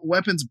assault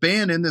weapons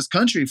ban in this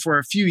country for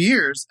a few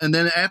years. And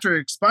then after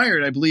it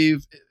expired, I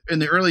believe in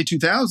the early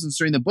 2000s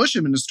during the Bush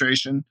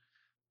administration,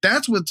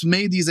 that's what's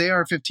made these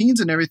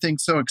AR-15s and everything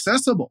so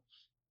accessible.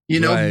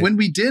 When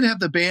we did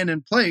have the ban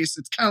in place,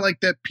 it's kind of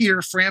like that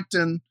Peter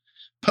Frampton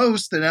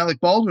post that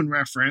Alec Baldwin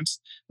referenced.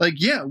 Like,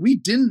 yeah, we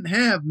didn't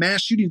have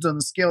mass shootings on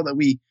the scale that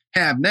we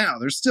have now.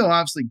 There's still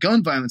obviously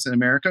gun violence in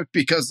America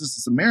because this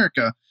is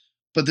America.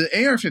 But the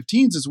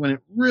AR-15s is when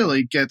it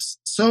really gets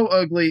so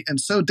ugly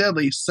and so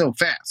deadly so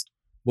fast.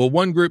 Well,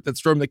 one group that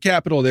stormed the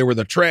Capitol, they were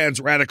the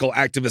Trans Radical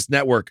Activist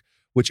Network,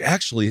 which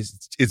actually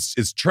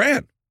is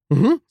TRAN.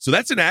 Mm-hmm. So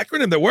that's an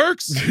acronym that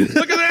works.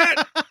 Look at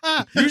that.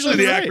 Usually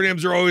the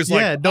acronyms are always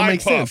like don't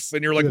make sense.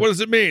 And you're like, what does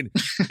it mean?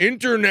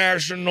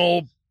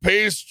 International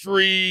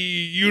Pastry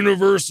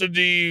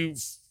University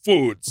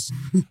Foods.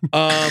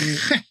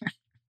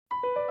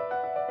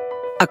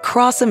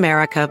 Across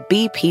America,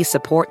 BP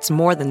supports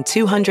more than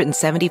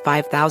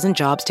 275,000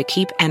 jobs to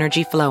keep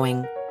energy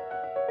flowing.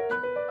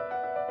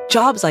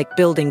 Jobs like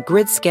building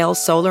grid-scale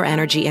solar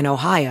energy in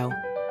Ohio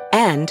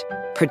and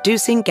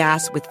producing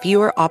gas with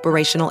fewer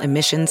operational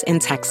emissions in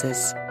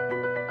Texas.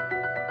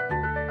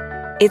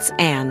 It's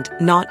and,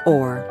 not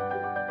or.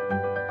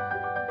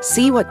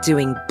 See what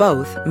doing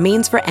both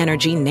means for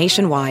energy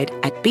nationwide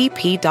at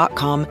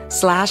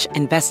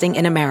bp.com/investing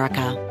in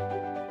America.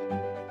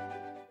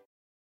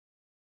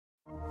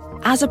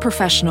 As a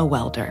professional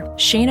welder,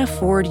 Shayna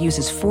Ford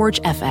uses Forge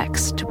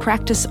FX to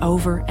practice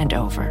over and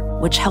over,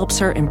 which helps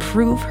her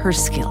improve her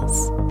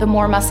skills. The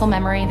more muscle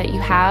memory that you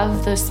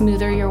have, the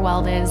smoother your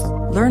weld is.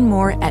 Learn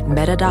more at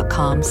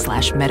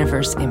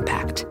meta.com/metaverse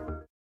impact.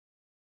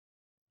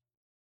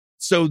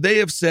 So they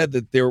have said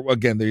that they're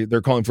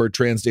calling for a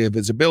Trans Day of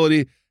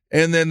Visibility.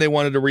 And then they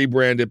wanted to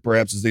rebrand it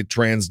perhaps as a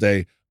Trans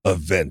Day of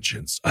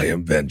Vengeance. I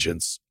am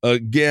vengeance.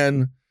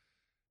 Again,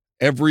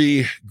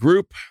 every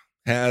group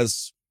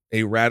has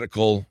a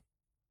radical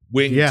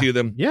wing to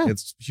them. Yeah.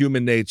 It's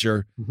human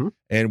nature.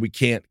 And we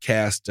can't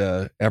cast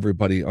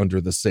everybody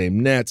under the same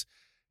net.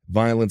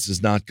 Violence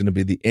is not going to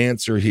be the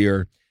answer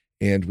here.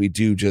 And we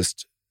do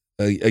just,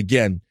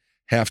 again,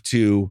 have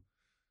to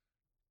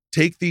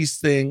take these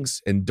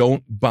things and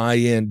don't buy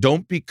in.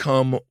 Don't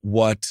become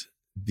what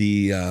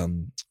the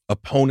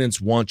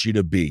opponents want you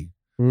to be,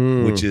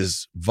 which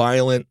is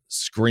violent,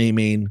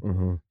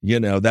 screaming. You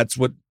know, that's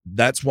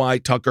why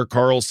Tucker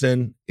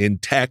Carlson in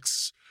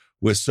texts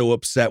was so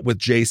upset with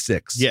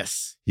J6.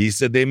 Yes. He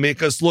said they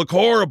make us look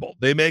horrible.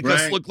 They make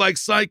us look like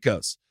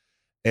psychos.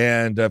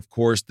 And of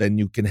course, then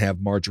you can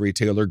have Marjorie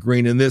Taylor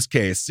Greene in this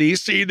case.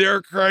 See,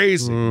 they're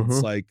crazy.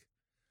 It's like,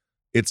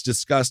 it's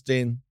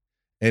disgusting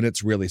and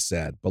it's really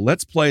sad. But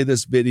let's play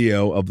this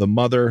video of the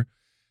mother.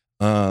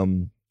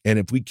 And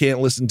if we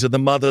can't listen to the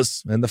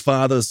mothers and the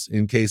fathers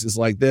in cases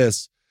like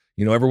this,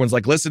 you know, everyone's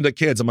like, listen to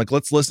kids. I'm like,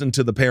 let's listen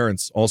to the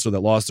parents also that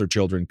lost their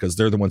children because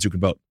they're the ones who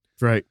can vote.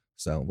 Right.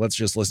 So let's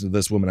just listen to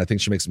this woman. I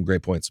think she makes some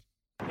great points.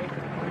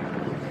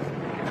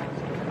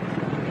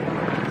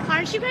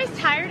 Aren't you guys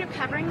tired of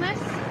covering this?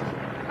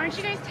 Aren't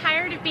you guys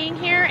tired of being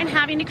here and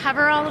having to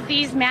cover all of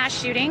these mass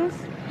shootings?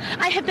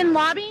 I have been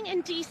lobbying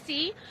in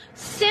D.C.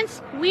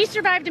 since we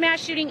survived a mass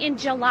shooting in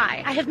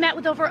July. I have met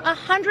with over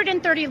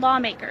 130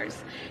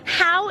 lawmakers.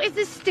 How is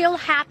this still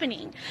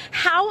happening?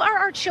 How are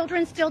our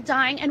children still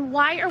dying, and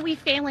why are we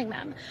failing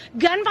them?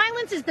 Gun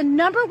violence is the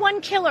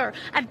 #1 killer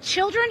of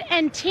children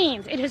and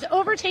teens. It has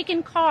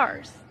overtaken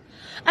cars.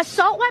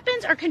 Assault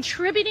weapons are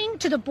contributing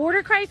to the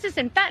border crisis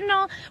and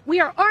fentanyl. We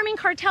are arming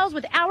cartels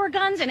with our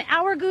guns and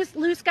our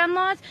loose gun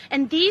laws.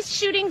 And these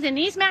shootings and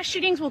these mass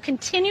shootings will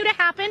continue to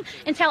happen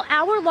until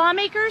our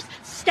lawmakers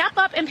step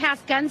up and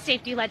pass gun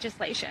safety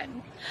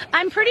legislation.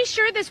 I'm pretty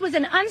sure this was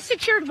an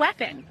unsecured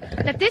weapon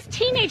that this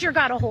teenager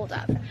got a hold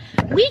of.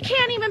 We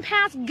can't even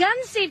pass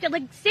gun safety,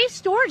 like safe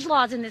storage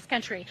laws in this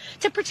country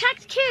to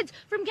protect kids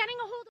from getting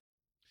a hold of.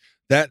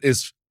 That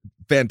is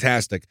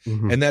fantastic.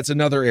 And that's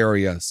another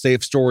area,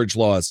 safe storage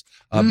laws,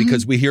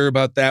 because we hear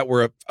about that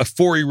where a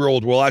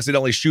 4-year-old will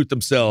accidentally shoot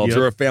themselves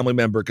or a family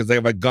member because they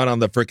have a gun on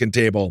the freaking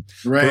table.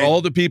 For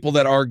all the people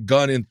that are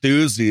gun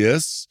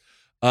enthusiasts,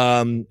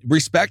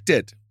 respect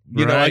it.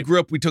 You know, I grew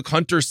up, we took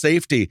hunter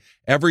safety.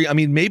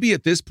 Maybe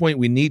at this point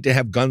we need to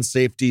have gun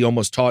safety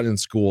almost taught in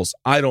schools.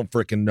 I don't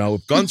freaking know.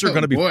 If guns are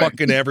going to be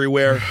fucking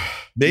everywhere,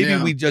 maybe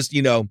we just,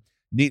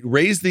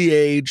 raise the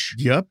age.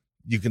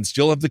 You can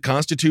still have the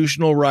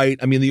constitutional right.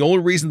 I mean, the only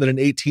reason that an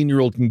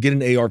 18-year-old can get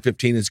an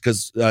AR-15 is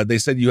because they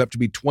said you have to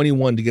be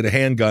 21 to get a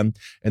handgun.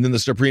 And then the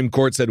Supreme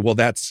Court said, well,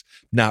 that's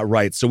not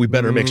right. So we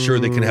better make sure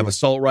they can have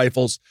assault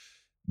rifles.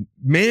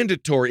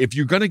 Mandatory. If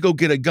you're going to go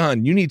get a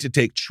gun, you need to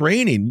take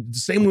training. The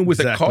same way with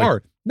a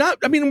car.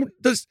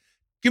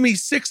 Give me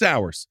 6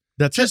 hours.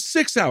 That's just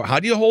 6 hours.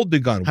 How do you hold the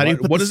gun? How do you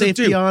put the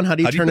safety on? How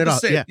do you turn it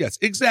off? Yeah. Yes,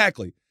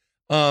 exactly.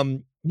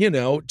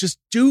 Just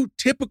do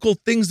typical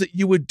things that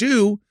you would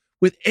do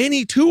with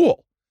any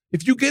tool.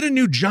 If you get a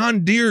new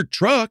John Deere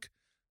truck,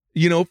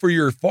 for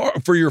your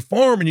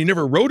farm and you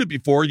never rode it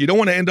before, you don't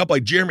want to end up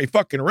like Jeremy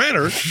fucking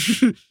Renner.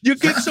 You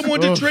get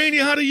someone to train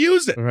you how to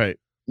use it. Right.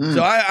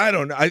 So I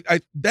don't know.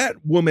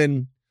 That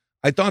woman,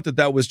 I thought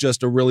that was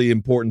just a really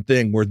important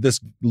thing where this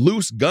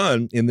loose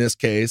gun in this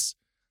case,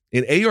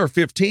 an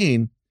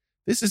AR-15,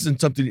 this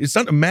isn't something, it's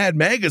not a Mad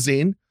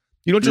Magazine.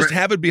 You don't just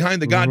have it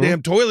behind the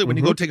goddamn toilet when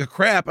you go take a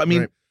crap. I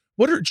mean,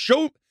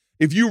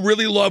 if you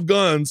really love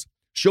guns,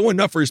 show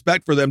enough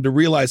respect for them to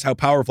realize how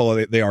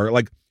powerful they are.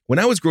 Like when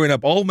I was growing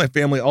up, all of my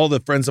family, all the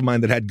friends of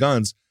mine that had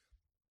guns,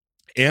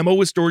 ammo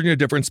was stored in a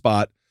different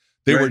spot.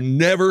 They were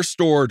never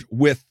stored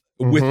with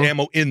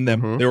ammo in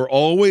them. They were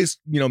always,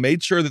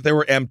 made sure that they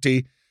were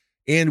empty.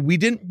 And we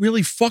didn't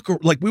really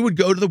we would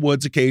go to the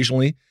woods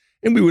occasionally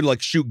and we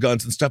would shoot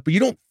guns and stuff, but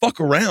you don't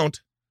fuck around.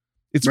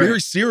 It's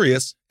very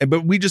serious.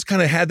 But we just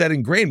kind of had that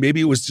ingrained.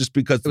 Maybe it was just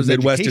because the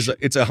Midwest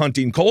it's a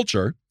hunting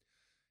culture.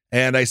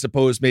 And I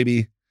suppose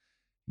maybe,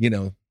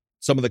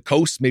 some of the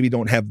coasts maybe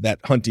don't have that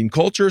hunting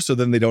culture, so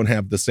then they don't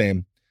have the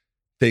same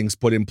things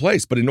put in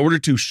place. But in order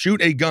to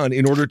shoot a gun,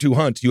 in order to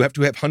hunt, you have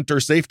to have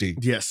hunter safety.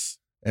 Yes.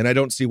 And I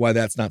don't see why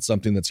that's not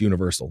something that's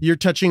universal. You're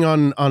touching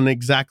on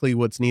exactly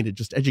what's needed.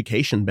 Just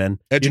education, Ben.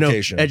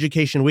 Education.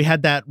 Education. We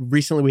had that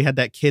recently. We had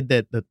that kid,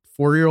 the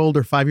 4-year-old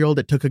or 5-year-old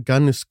that took a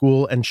gun to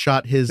school and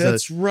shot his.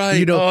 That's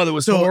right. That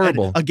was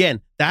horrible. Again,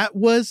 that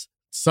was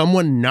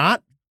someone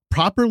not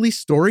properly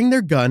storing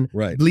their gun,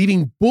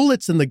 leaving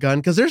bullets in the gun,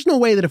 because there's no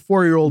way that a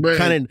 4-year-old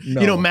kind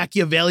of,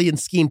 Machiavellian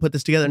scheme put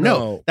this together.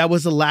 No, that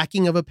was a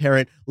lacking of a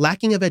parent,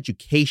 lacking of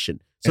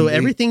education. So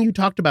everything you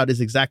talked about is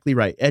exactly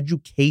right.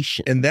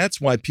 Education. And that's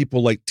why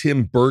people like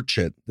Tim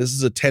Burchett, this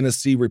is a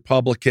Tennessee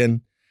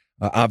Republican,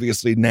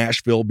 obviously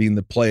Nashville being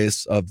the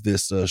place of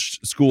this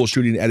school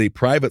shooting at a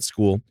private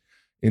school,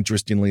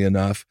 interestingly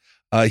enough.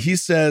 He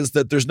says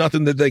that there's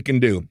nothing that they can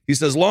do. He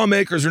says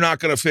lawmakers are not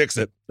going to fix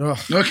it.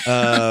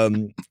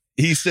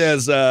 He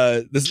says,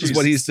 this is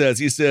what he says.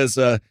 He says,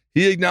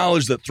 he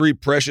acknowledged that 3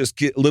 precious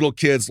little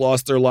kids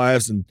lost their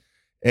lives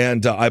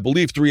and I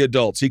believe 3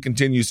 adults. He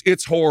continues,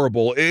 it's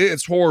horrible.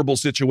 It's a horrible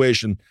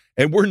situation,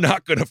 and we're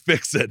not going to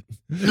fix it.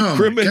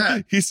 Oh my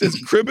God. He says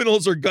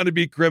criminals are going to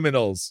be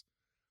criminals.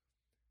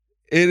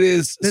 It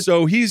is.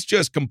 So he's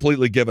just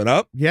completely given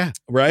up. Yeah.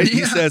 Right? Yeah.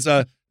 He says,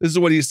 this is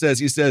what he says.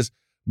 He says,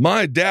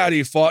 my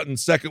daddy fought in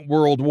Second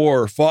World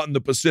War, fought in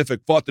the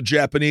Pacific, fought the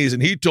Japanese,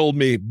 and he told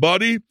me,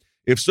 buddy,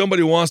 if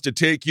somebody wants to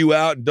take you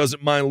out and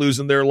doesn't mind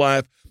losing their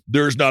life,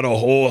 there's not a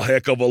whole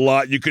heck of a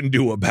lot you can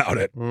do about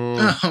it. Oh,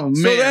 man.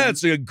 So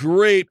that's a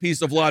great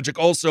piece of logic.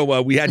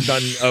 Also, we had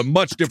done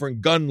much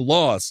different gun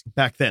laws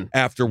back then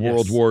after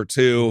World War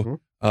II,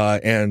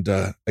 and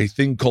a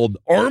thing called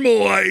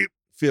Armalite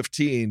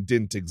 15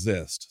 didn't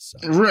exist.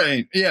 So.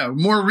 Right. Yeah.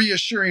 More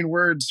reassuring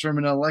words from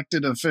an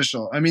elected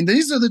official. I mean,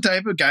 these are the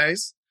type of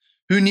guys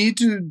who need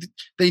to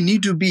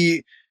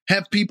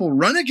have people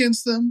run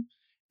against them,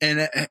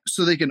 and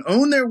so they can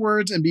own their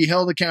words and be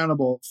held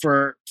accountable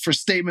for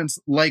statements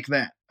like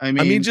that. I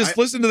mean, just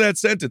listen to that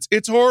sentence.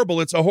 It's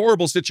horrible. It's a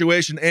horrible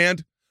situation,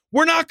 and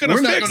we're not going to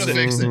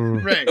fix it.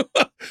 Right.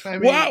 I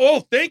mean, wow.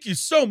 Oh, thank you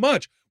so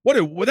much.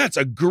 That's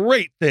a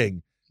great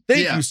thing.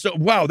 Thank you so.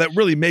 Wow, that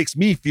really makes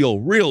me feel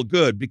real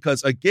good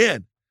because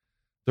again,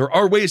 there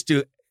are ways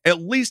to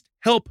at least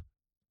help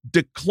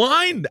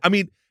decline. I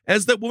mean,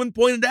 as that woman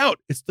pointed out,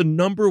 it's the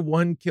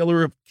 #1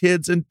 killer of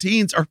kids and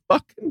teens are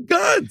fucking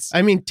guns.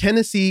 I mean,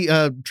 Tennessee,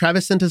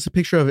 Travis sent us a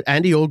picture of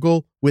Andy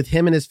Ogle with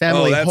him and his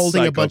family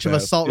holding a bunch of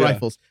assault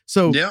rifles.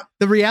 So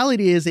the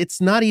reality is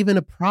it's not even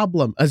a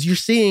problem. As you're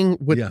seeing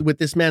with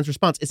this man's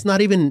response, it's not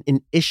even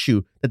an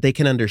issue that they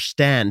can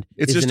understand.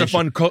 It's just a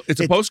fun, it's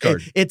a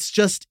postcard. It's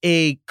just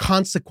a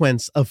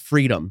consequence of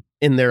freedom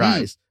in their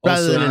eyes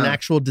rather than an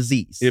actual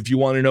disease. If you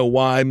want to know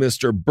why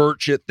Mr.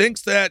 Burchett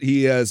thinks that,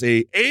 he has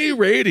a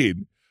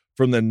rating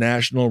from the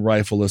National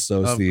Rifle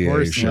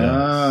Association.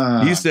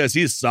 He says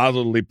he's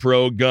solidly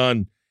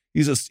pro-gun.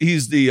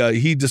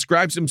 He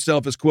describes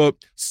himself as,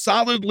 quote,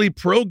 solidly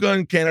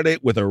pro-gun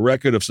candidate with a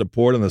record of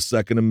support on the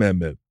Second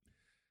Amendment.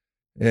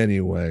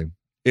 Anyway,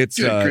 it's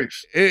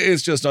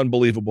just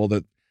unbelievable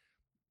that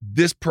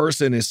this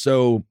person is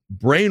so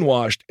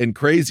brainwashed and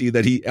crazy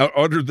that he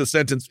uttered the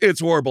sentence, it's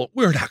horrible.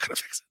 We're not going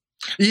to fix it.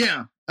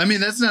 Yeah. I mean,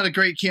 that's not a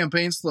great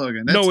campaign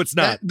slogan. No, it's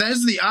not.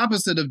 That's the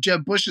opposite of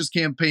Jeb Bush's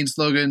campaign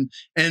slogan.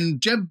 And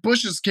Jeb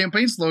Bush's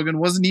campaign slogan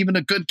wasn't even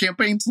a good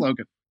campaign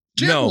slogan.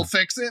 Jeb will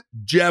fix it.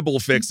 Jeb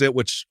will fix it,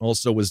 which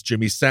also was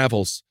Jimmy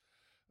Savile's,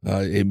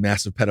 a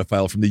massive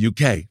pedophile from the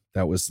UK.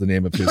 That was the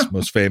name of his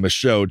most famous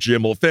show,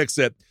 Jim Will Fix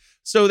It.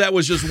 So that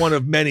was just one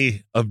of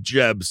many of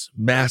Jeb's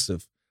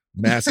massive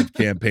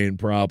campaign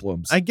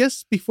problems. I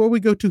guess before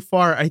we go too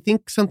far, I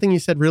think something you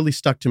said really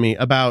stuck to me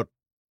about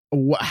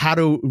how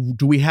do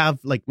we have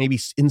like maybe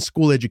in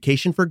school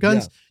education for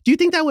guns? Yeah. Do you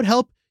think that would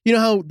help? You know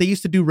how they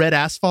used to do red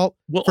asphalt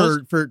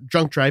for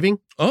drunk driving?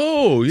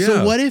 Oh, yeah.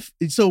 So what if,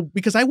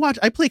 because I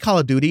play Call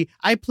of Duty,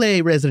 I play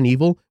Resident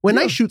Evil. When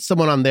I shoot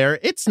someone on there,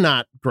 it's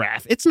not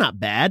it's not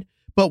bad.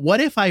 But what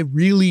if I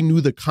really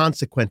knew the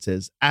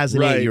consequences as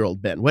an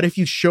 8-year-old, Ben? What if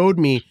you showed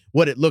me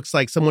what it looks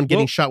like someone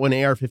getting shot with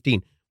an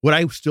AR-15? Would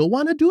I still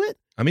want to do it?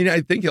 I mean,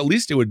 I think at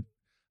least it would.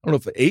 I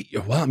don't know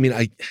if well, I mean,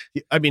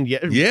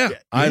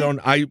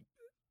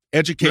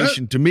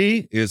 education to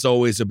me is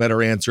always a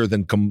better answer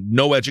than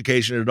no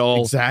education at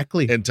all.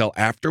 Exactly. Until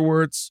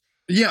afterwards.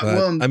 Yeah.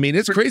 But, I mean,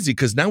 it's crazy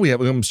because now we have,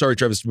 I'm sorry,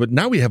 Travis, but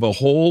now we have a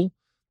whole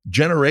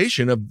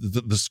generation of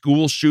the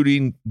school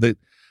shooting, the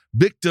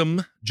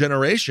victim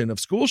generation of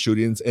school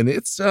shootings. And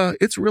it's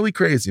really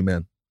crazy,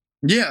 man.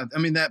 Yeah, I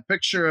mean, that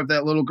picture of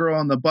that little girl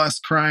on the bus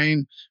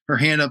crying, her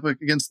hand up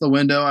against the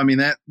window, I mean,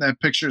 that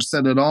picture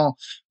said it all.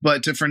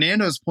 But to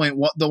Fernando's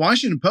point, the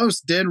Washington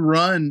Post did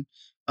run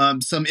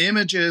some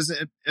images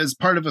as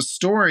part of a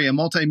story, a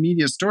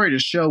multimedia story, to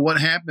show what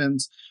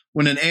happens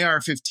when an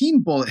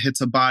AR-15 bullet hits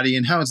a body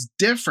and how it's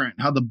different,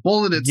 how the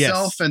bullet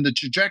itself and the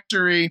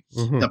trajectory,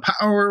 the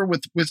power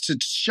with which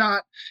it's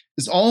shot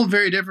is all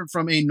very different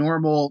from a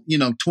normal,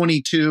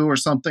 22 or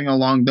something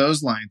along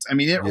those lines. I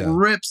mean, it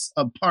rips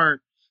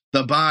apart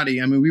the body.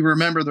 I mean, we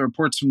remember the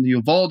reports from the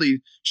Uvalde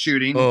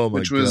shooting,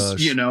 which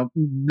was,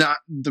 not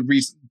the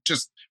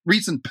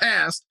recent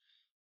past.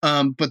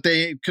 But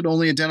they could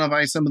only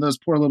identify some of those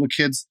poor little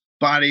kids'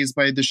 bodies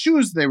by the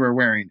shoes they were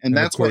wearing. And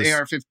that's what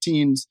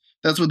AR-15s,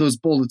 that's what those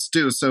bullets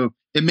do. So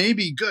it may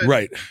be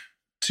good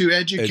to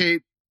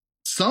educate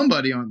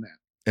somebody on that.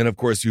 And of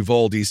course,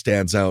 Uvalde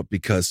stands out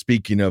because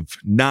speaking of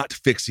not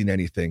fixing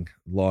anything,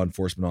 law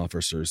enforcement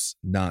officers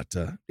not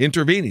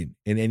intervening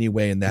in any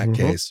way in that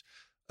case,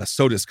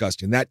 so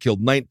disgusting. That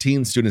killed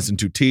 19 students and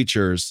 2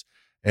 teachers.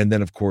 And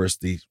then, of course,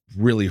 the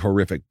really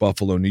horrific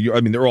Buffalo, New York.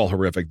 I mean, they're all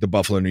horrific. The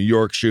Buffalo, New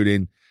York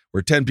shooting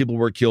where 10 people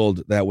were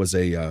killed. That was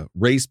a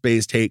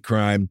race-based hate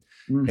crime.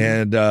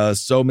 And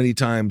so many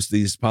times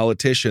these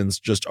politicians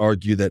just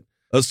argue that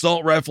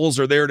assault rifles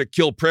are there to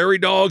kill prairie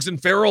dogs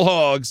and feral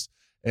hogs.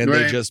 And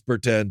they just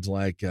pretend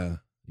like,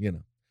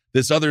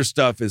 this other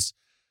stuff is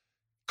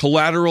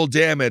collateral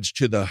damage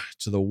to the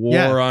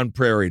war on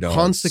prairie dogs.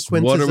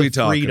 Consequences what are we of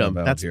talking freedom.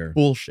 about That's here?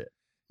 bullshit.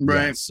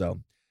 Right. Yeah,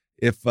 so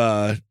if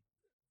and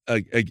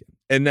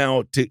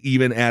now to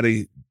even add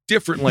a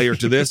different layer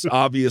to this,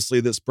 obviously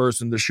this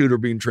person, the shooter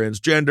being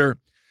transgender,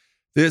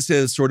 this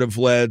has sort of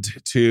led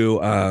to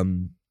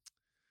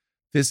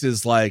this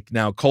is like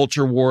now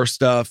culture war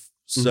stuff.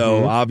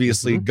 So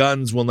obviously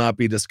guns will not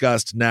be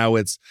discussed. Now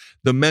it's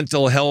the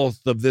mental health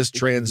of this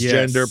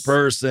transgender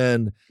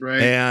person.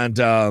 Right.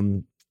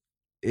 And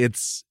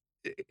it's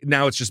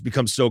just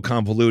become so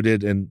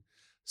convoluted and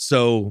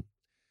so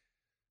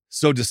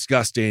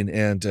disgusting.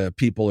 And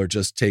people are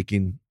just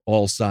taking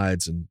all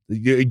sides. And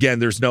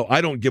again, I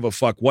don't give a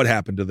fuck what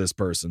happened to this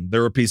person.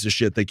 They're a piece of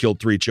shit. They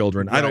killed 3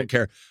 children. Right. I don't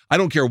care. I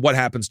don't care what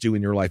happens to you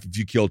in your life. If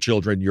you kill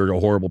children, you're a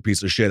horrible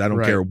piece of shit. I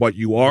don't care what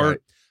you are,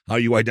 how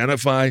you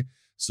identify.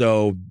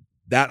 So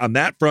that on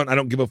that front, I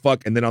don't give a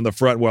fuck. And then on the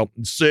front, well,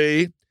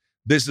 see,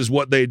 this is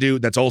what they do.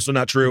 That's also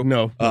not true.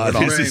 No.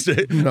 This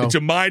is,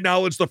 to my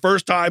knowledge, the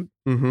first time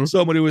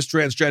someone who is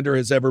transgender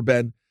has ever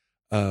been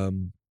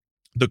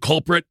the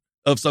culprit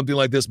of something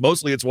like this.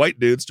 Mostly it's white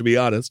dudes, to be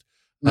honest.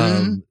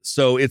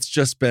 So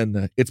it's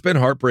been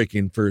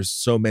heartbreaking for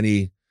so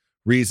many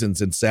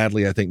reasons. And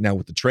sadly, I think now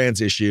with the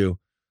trans issue,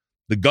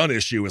 the gun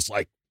issue is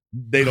like,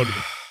 they don't,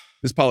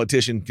 this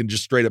politician can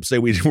just straight up say,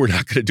 we're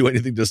not going to do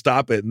anything to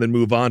stop it and then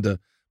move on to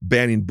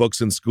banning books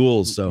in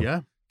schools.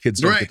 So kids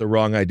don't get the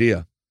wrong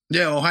idea.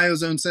 Yeah.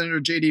 Ohio's own Senator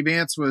J.D.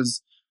 Vance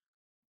was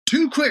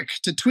too quick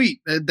to tweet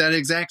that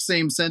exact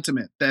same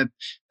sentiment that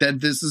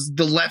this is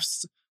the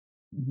left's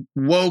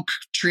woke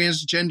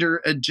transgender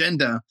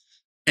agenda.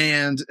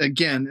 And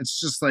again, it's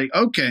just like,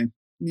 okay,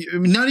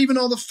 not even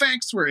all the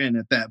facts were in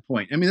at that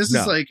point. I mean, this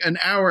is like an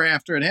hour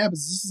after it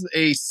happens. This is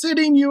a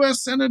sitting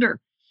U.S. senator.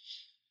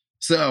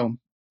 So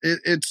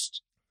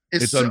it's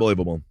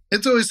unbelievable.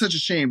 It's always such a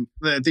shame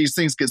that these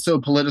things get so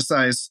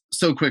politicized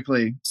so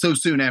quickly, so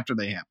soon after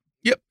they happen.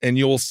 Yep. And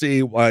you'll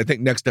see, I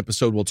think next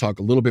episode we'll talk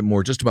a little bit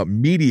more just about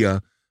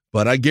media,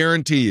 but I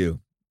guarantee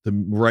you the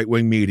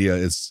right-wing media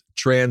is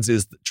trans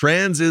is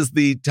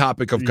the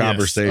topic of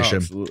conversation.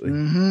 Yes,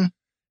 absolutely.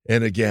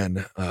 And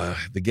again,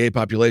 the gay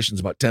population is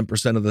about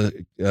 10% of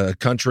the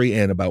country,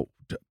 and about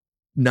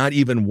not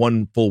even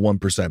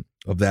 1%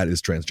 of that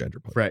is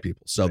transgender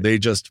people. So they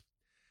just,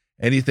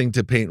 anything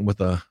to paint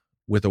with a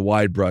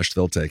wide brush,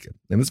 they'll take it.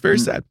 And it's very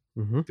sad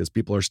because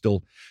people are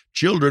still,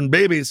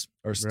 babies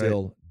are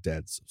still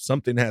dead. So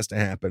something has to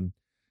happen.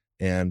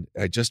 And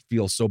I just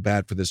feel so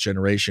bad for this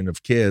generation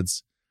of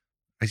kids.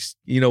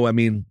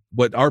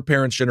 What our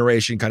parents'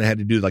 generation kind of had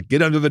to do, like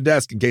get under the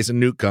desk in case a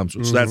nuke comes,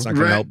 which that's not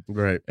going to help.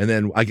 Right. And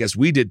then I guess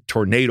we did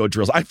tornado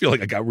drills. I feel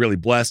like I got really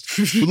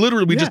blessed.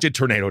 Literally, we just did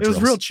tornado drills.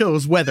 It was real chill. It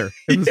was weather.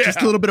 It was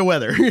just a little bit of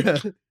weather.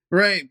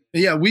 Right.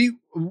 Yeah.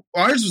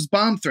 Ours was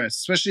bomb threats,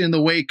 especially in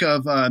the wake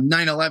of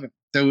 9/11.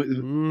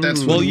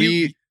 That's when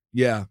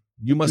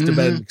you must have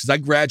been, because I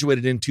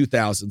graduated in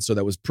 2000. So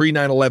that was pre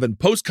 9/11,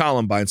 post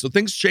Columbine. So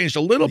things changed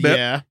a little bit.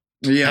 Yeah.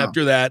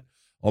 After that,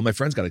 all my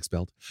friends got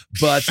expelled.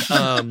 But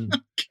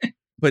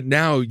but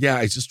now,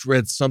 I just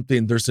read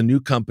something. There's a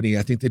new company.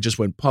 I think they just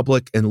went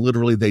public, and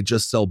literally they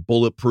just sell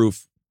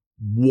bulletproof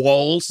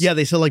walls. Yeah,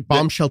 they sell like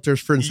bomb shelters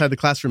for inside the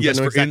classroom. Yes,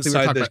 for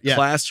inside the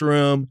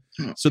classroom.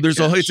 So there's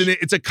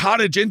it's a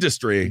cottage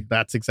industry.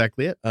 That's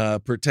exactly it.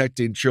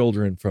 Protecting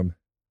children from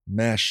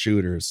mass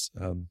shooters.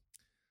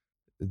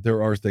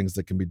 There are things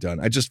that can be done.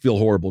 I just feel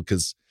horrible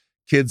because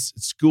kids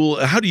at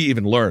school, how do you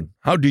even learn?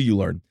 How do you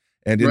learn?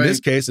 And in this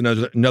case,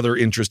 another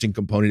interesting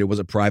component, it was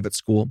a private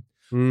school.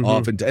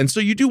 Often, and so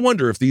you do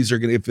wonder if these are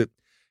going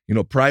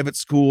to, private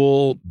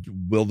school,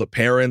 will the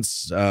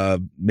parents,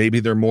 maybe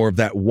they're more of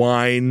that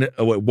wine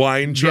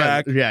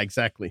track. Yeah,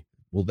 exactly.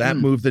 Will that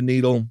move the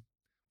needle?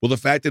 Well, the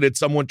fact that it's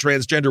someone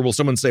transgender, will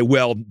someone say,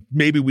 well,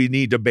 maybe we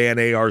need to ban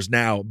ARs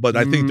now? But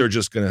I think they're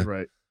just going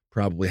to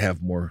probably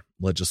have more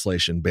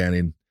legislation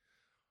banning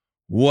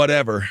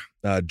whatever,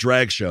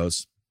 drag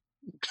shows,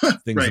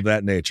 things of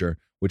that nature,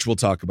 which we'll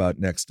talk about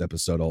next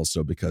episode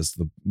also, because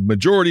the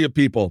majority of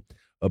people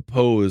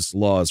oppose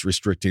laws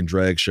restricting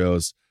drag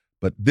shows.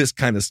 But this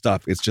kind of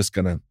stuff, it's just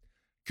going to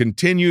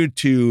continue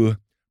to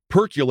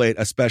percolate,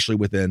 especially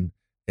within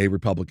a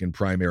Republican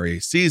primary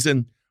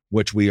season,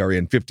 which we are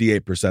in.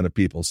 58% of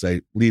people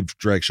say, leave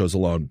drag shows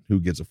alone.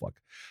 Who gives a fuck?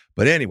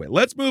 But anyway,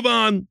 let's move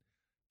on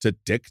to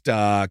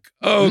TikTok.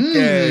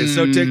 Okay,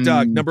 so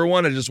TikTok. Number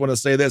one, I just want to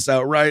say this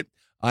outright.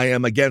 I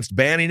am against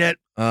banning it.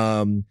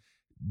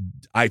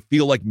 I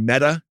feel like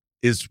Meta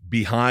is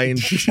behind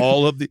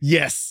all of the...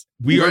 Yes.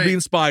 We are being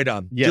spied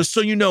on. Yes. Just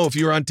so you know, if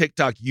you're on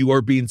TikTok, you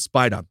are being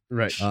spied on.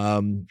 Right. If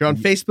you're on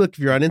Facebook, if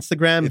you're on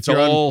Instagram, it's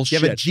all you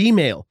have a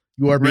Gmail,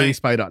 you are being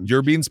spied on.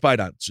 You're being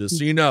spied on, just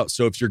so you know.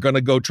 So if you're going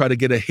to go try to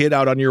get a hit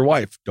out on your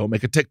wife, don't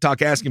make a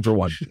TikTok asking for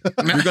one.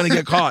 You're going to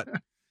get caught.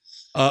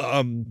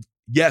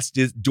 Yes.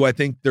 Do I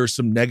think there's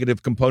some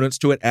negative components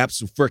to it?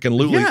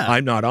 Absolutely. Yeah.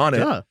 I'm not on it.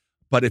 Yeah.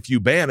 But if you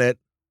ban it,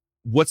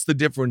 what's the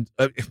difference?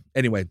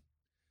 Anyway,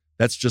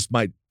 that's just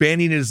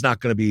banning it is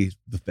not going to be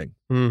the thing.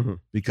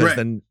 Because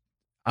then,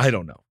 I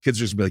don't know. Kids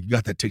are just going to be like, you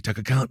got that TikTok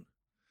account?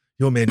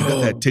 Yo, man, you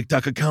got that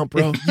TikTok account,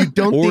 bro? You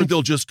don't or think-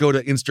 they'll just go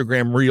to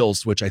Instagram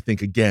Reels, which I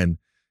think, again,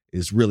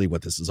 is really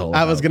what this is all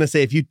about. I was going to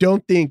say, if you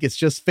don't think it's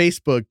just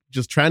Facebook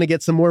just trying to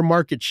get some more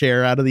market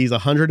share out of these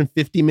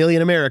 150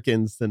 million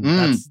Americans, then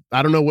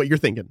I don't know what you're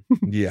thinking.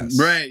 Yes.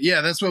 Right.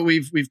 Yeah, that's what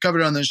we've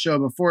covered on this show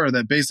before,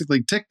 that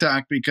basically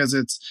TikTok, because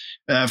it's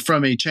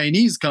from a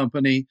Chinese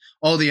company,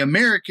 all the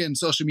American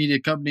social media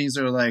companies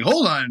are like,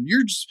 hold on,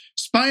 you're just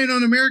spying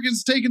on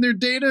Americans, taking their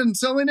data and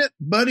selling it?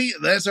 Buddy,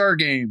 that's our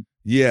game.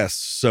 Yes.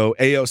 So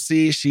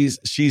AOC,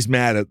 she's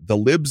mad at the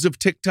libs of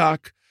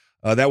TikTok.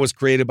 That was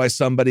created by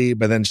somebody,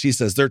 but then she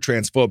says they're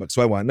transphobic,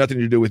 so I want nothing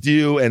to do with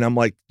you. And I'm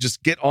like,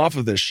 just get off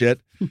of this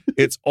shit.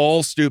 It's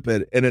all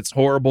stupid and it's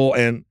horrible.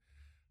 And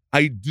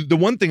the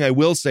one thing I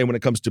will say when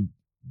it comes to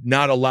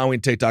not allowing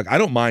TikTok, I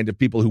don't mind if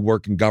people who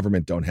work in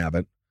government don't have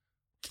it.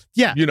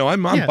 Yeah. You know,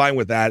 I'm fine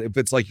with that. If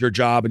it's like your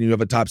job and you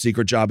have a top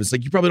secret job, it's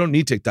like you probably don't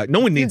need TikTok. No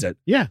one needs it.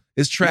 Yeah.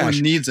 It's trash. No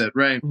one needs it,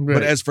 right?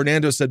 But as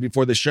Fernando said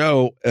before the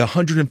show,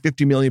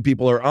 150 million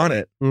people are on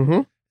it.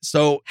 Mm-hmm.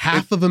 So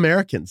half of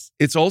Americans.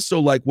 It's also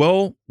like,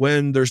 well,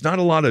 when there's not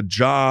a lot of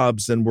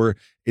jobs and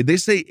they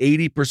say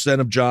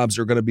 80% of jobs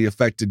are going to be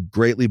affected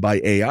greatly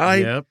by AI.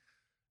 Yep.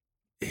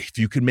 If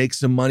you can make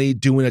some money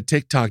doing a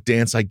TikTok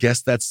dance, I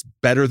guess that's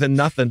better than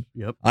nothing.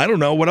 Yep. I don't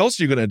know. What else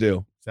are you going to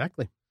do?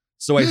 Exactly.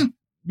 So I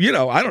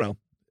don't know.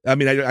 I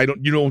mean,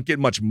 you don't get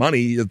much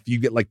money if you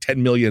get like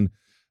 10 million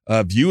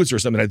views or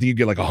something. I think you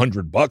get like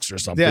 $100 or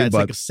something. Yeah, it's but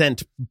like a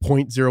cent,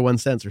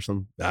 0.01 cents or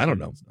something. I don't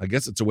know. I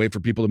guess it's a way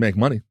for people to make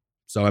money.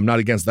 So I'm not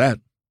against that.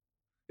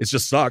 It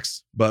just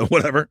sucks, but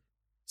whatever.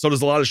 So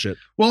does a lot of shit.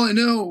 Well, I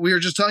know we were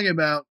just talking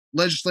about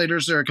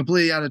legislators that are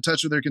completely out of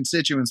touch with their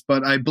constituents,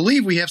 but I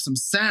believe we have some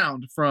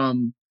sound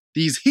from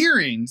these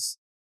hearings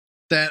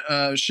that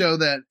show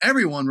that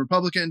everyone,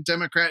 Republican,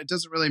 Democrat, it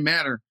doesn't really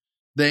matter.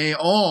 They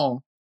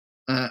all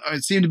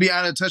seem to be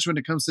out of touch when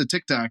it comes to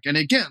TikTok. And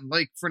again,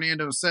 like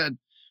Fernando said,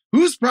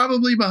 who's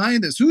probably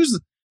behind this?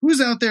 Who's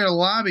out there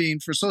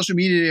lobbying for social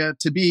media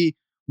to be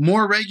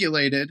more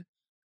regulated,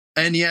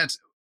 and yet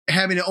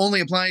having it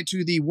only apply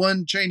to the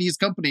one Chinese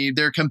company,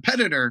 their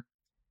competitor?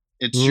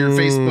 It's your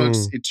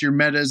Facebooks, it's your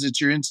Metas,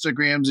 it's your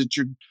Instagrams, it's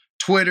your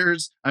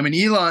Twitters. I mean,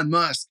 Elon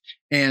Musk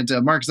and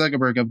Mark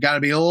Zuckerberg have got to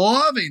be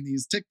loving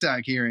these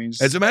TikTok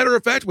hearings. As a matter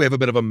of fact, we have a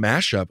bit of a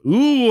mashup.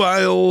 Ooh,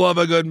 I love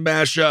a good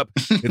mashup.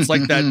 It's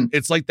like that.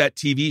 It's like that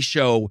TV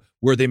show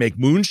where they make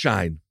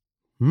moonshine.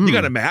 You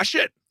got to mash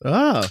it.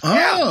 Oh.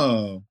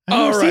 Oh. I've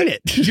never seen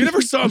it. You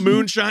never saw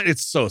moonshine?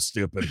 It's so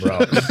stupid,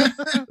 bro.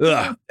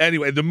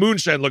 Anyway, the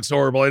moonshine looks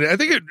horrible, and I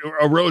think it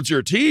erodes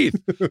your teeth.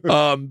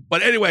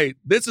 But anyway,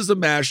 this is a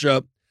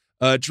mashup.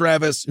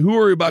 Travis, who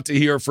are we about to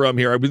hear from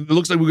here? I mean, it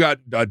looks like we got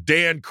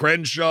Dan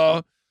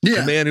Crenshaw,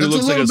 the man who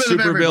looks like a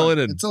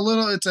supervillain. And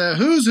it's a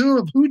who's who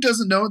of who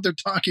doesn't know what they're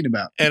talking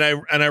about. And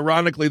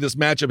ironically, this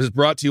matchup is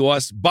brought to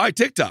us by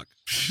TikTok.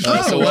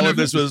 So all of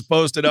this was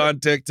posted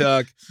on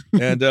TikTok.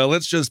 And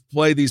let's just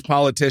play these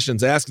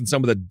politicians asking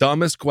some of the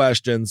dumbest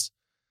questions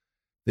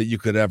that you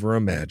could ever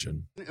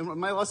imagine. And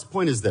my last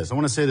point is this. I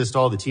want to say this to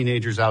all the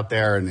teenagers out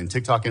there and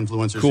TikTok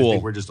influencers who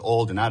think we're just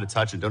old and out of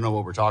touch and don't know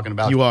what we're talking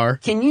about. You are.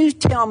 Can you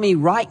tell me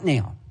right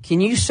now,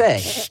 can you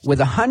say with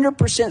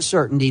 100%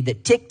 certainty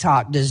that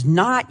TikTok does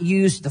not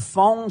use the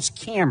phone's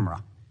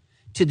camera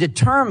to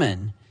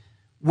determine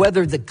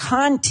whether the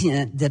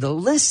content that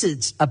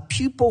elicits a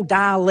pupil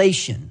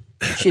dilation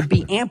should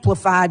be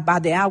amplified by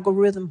the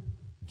algorithm?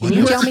 Can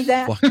you tell me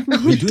that?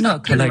 We do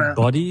not collect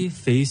body,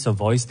 face, or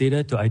voice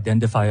data to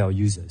identify our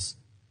users.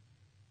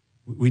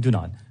 We do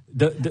not.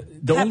 The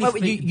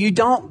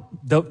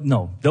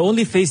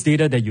only face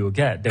data that you will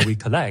get that we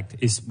collect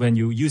is when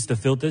you use the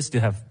filters to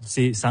have,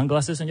 say,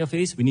 sunglasses on your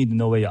face. We need to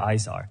know where your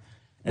eyes are.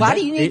 And why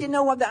do you need to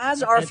know what the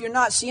eyes are if you're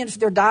not seeing if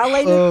they're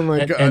dilated? Oh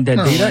my God. And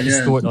that data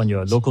is stored on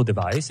your local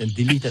device and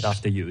deleted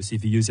after use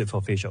if you use it for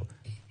facial.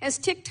 Has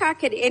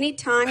TikTok at any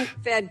time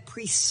fed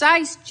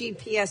precise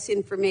GPS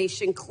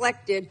information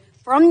collected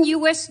from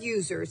U.S.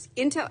 users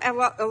into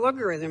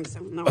algorithms?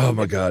 Oh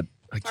my God,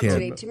 I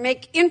can't. To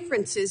make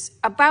inferences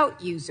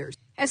about users.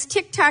 Has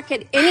TikTok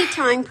at any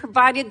time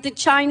provided the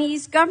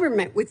Chinese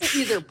government with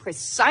either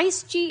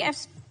precise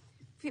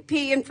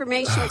GSP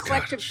information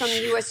collected from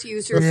U.S.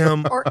 users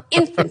or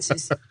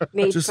inferences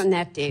made from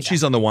that data?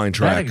 She's on the wine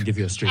track. I can give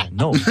you a straight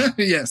no.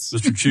 Yes.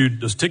 Mr. Chu,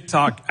 does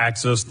TikTok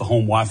access the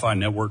home Wi-Fi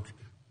network?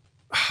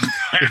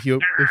 If you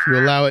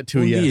allow it to,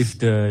 Only yes. if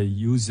the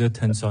user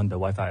turns on the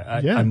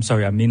Wi-Fi. I'm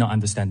sorry, I may not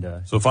understand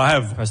the. So if I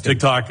have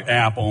TikTok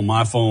app on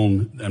my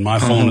phone and my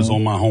phone is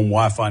on my home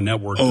Wi-Fi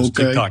network, does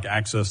TikTok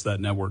access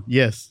that network?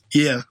 Yes.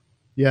 Yeah.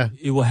 Yeah.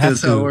 It will have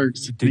That's how it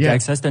works. to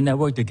access the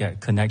network to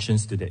get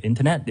connections to the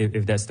internet,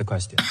 if that's the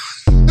question.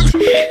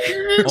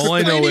 All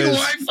I know is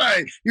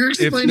Wi-Fi. You're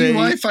explaining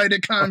Wi-Fi to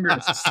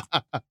Congress.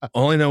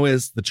 All I know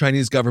is the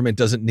Chinese government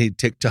doesn't need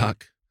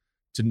TikTok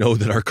to know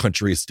that our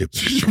country is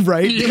stupid.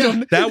 Right?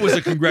 Yeah. That was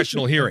a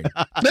congressional hearing.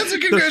 That's a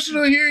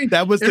congressional hearing.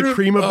 That was the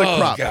cream of the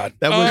crop. God.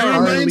 That was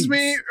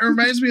it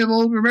reminds me of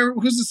old. Remember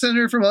who's the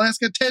senator from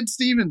Alaska? Ted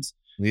Stevens.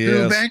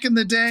 who back in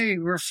the day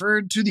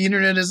referred to the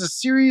internet as a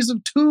series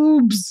of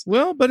tubes.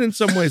 Well, but in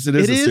some ways it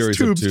is a series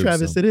tubes, of tubes,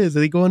 Travis. So. It is.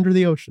 They go under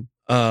the ocean.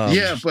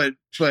 Yeah,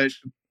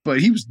 but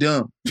he was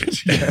dumb.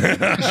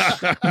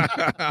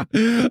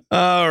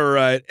 All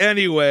right.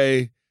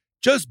 Anyway,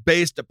 just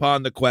based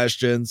upon the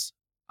questions,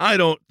 I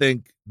don't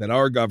think that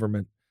our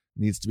government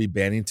needs to be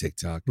banning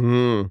TikTok.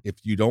 If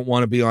you don't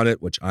want to be on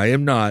it, which I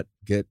am not,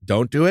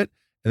 don't do it,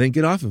 and then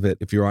get off of it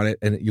if you're on it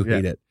and you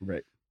hate it.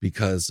 Right.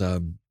 Because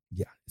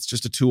it's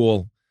just a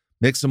tool.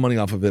 Make some money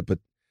off of it, but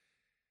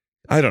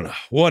I don't know.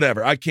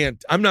 Whatever. I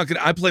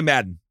play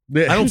Madden.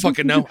 I don't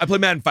fucking know. I play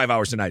Madden 5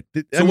 hours a night.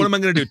 So what am I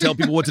going to do? Tell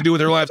people what to do with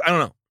their lives? I don't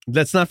know.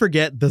 Let's not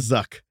forget the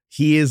Zuck.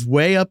 He is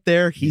way up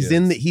there. He's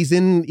in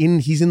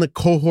the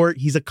cohort.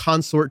 He's a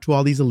consort to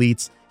all these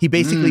elites. He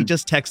basically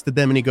just texted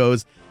them and he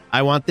goes,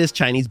 "I want this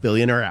Chinese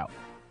billionaire out."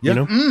 Yeah. You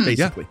know,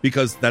 basically. Yeah,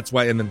 because that's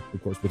why. And then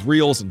of course with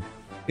Reels and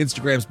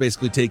Instagram's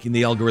basically taking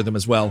the algorithm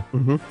as well,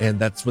 and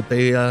that's what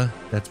they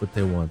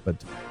want.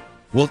 But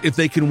well, if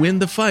they can win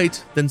the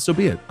fight, then so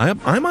be it.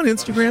 I'm on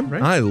Instagram. Right?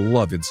 I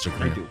love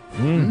Instagram. I do.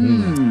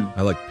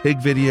 I like pig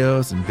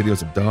videos and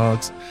videos of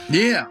dogs.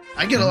 Yeah,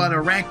 I get a lot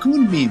of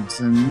raccoon memes,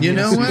 and you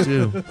know what?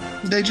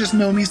 They just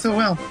know me so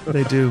well.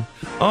 They do.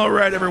 All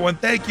right, everyone.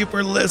 Thank you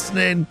for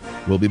listening.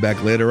 We'll be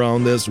back later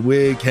on this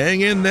week.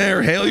 Hang in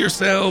there. Hail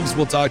yourselves.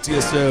 We'll talk to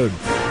you soon.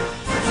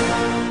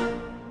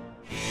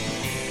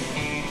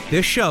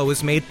 This show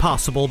is made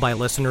possible by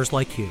listeners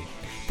like you.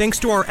 Thanks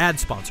to our ad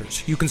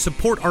sponsors, you can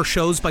support our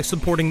shows by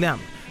supporting them.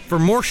 For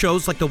more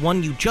shows like the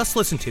one you just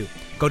listened to,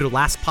 go to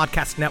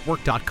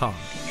lastpodcastnetwork.com.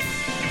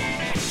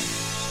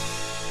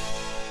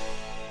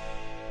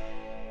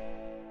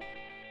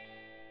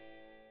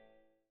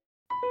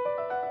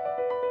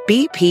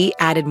 BP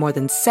added more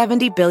than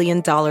 $70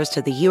 billion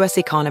to the U.S.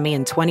 economy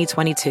in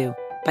 2022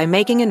 by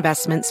making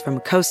investments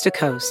from coast to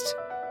coast.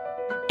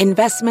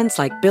 Investments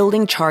like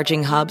building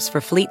charging hubs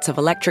for fleets of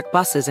electric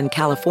buses in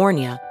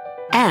California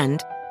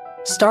and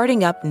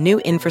starting up new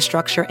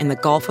infrastructure in the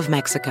Gulf of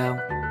Mexico.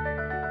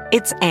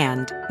 It's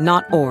and,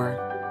 not or.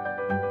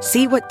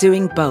 See what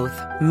doing both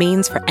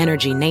means for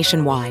energy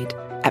nationwide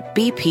at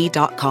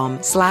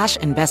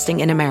bp.com/investing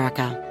in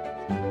America.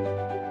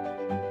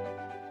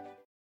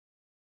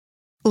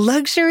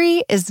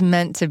 Luxury is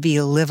meant to be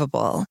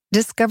livable.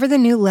 Discover the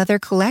new leather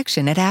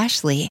collection at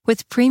Ashley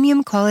with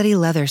premium quality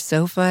leather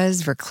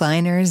sofas,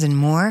 recliners, and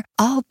more,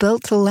 all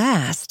built to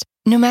last.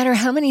 No matter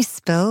how many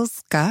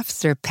spills,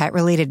 scuffs, or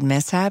pet-related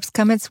mishaps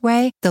come its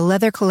way, the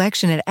leather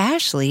collection at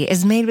Ashley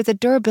is made with the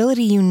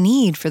durability you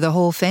need for the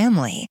whole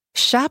family.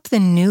 Shop the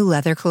new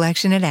leather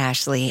collection at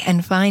Ashley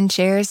and find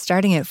chairs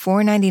starting at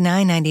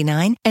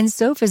 $499.99 and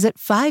sofas at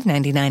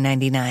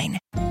 $599.99.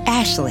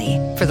 Ashley,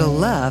 for the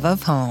love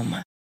of home.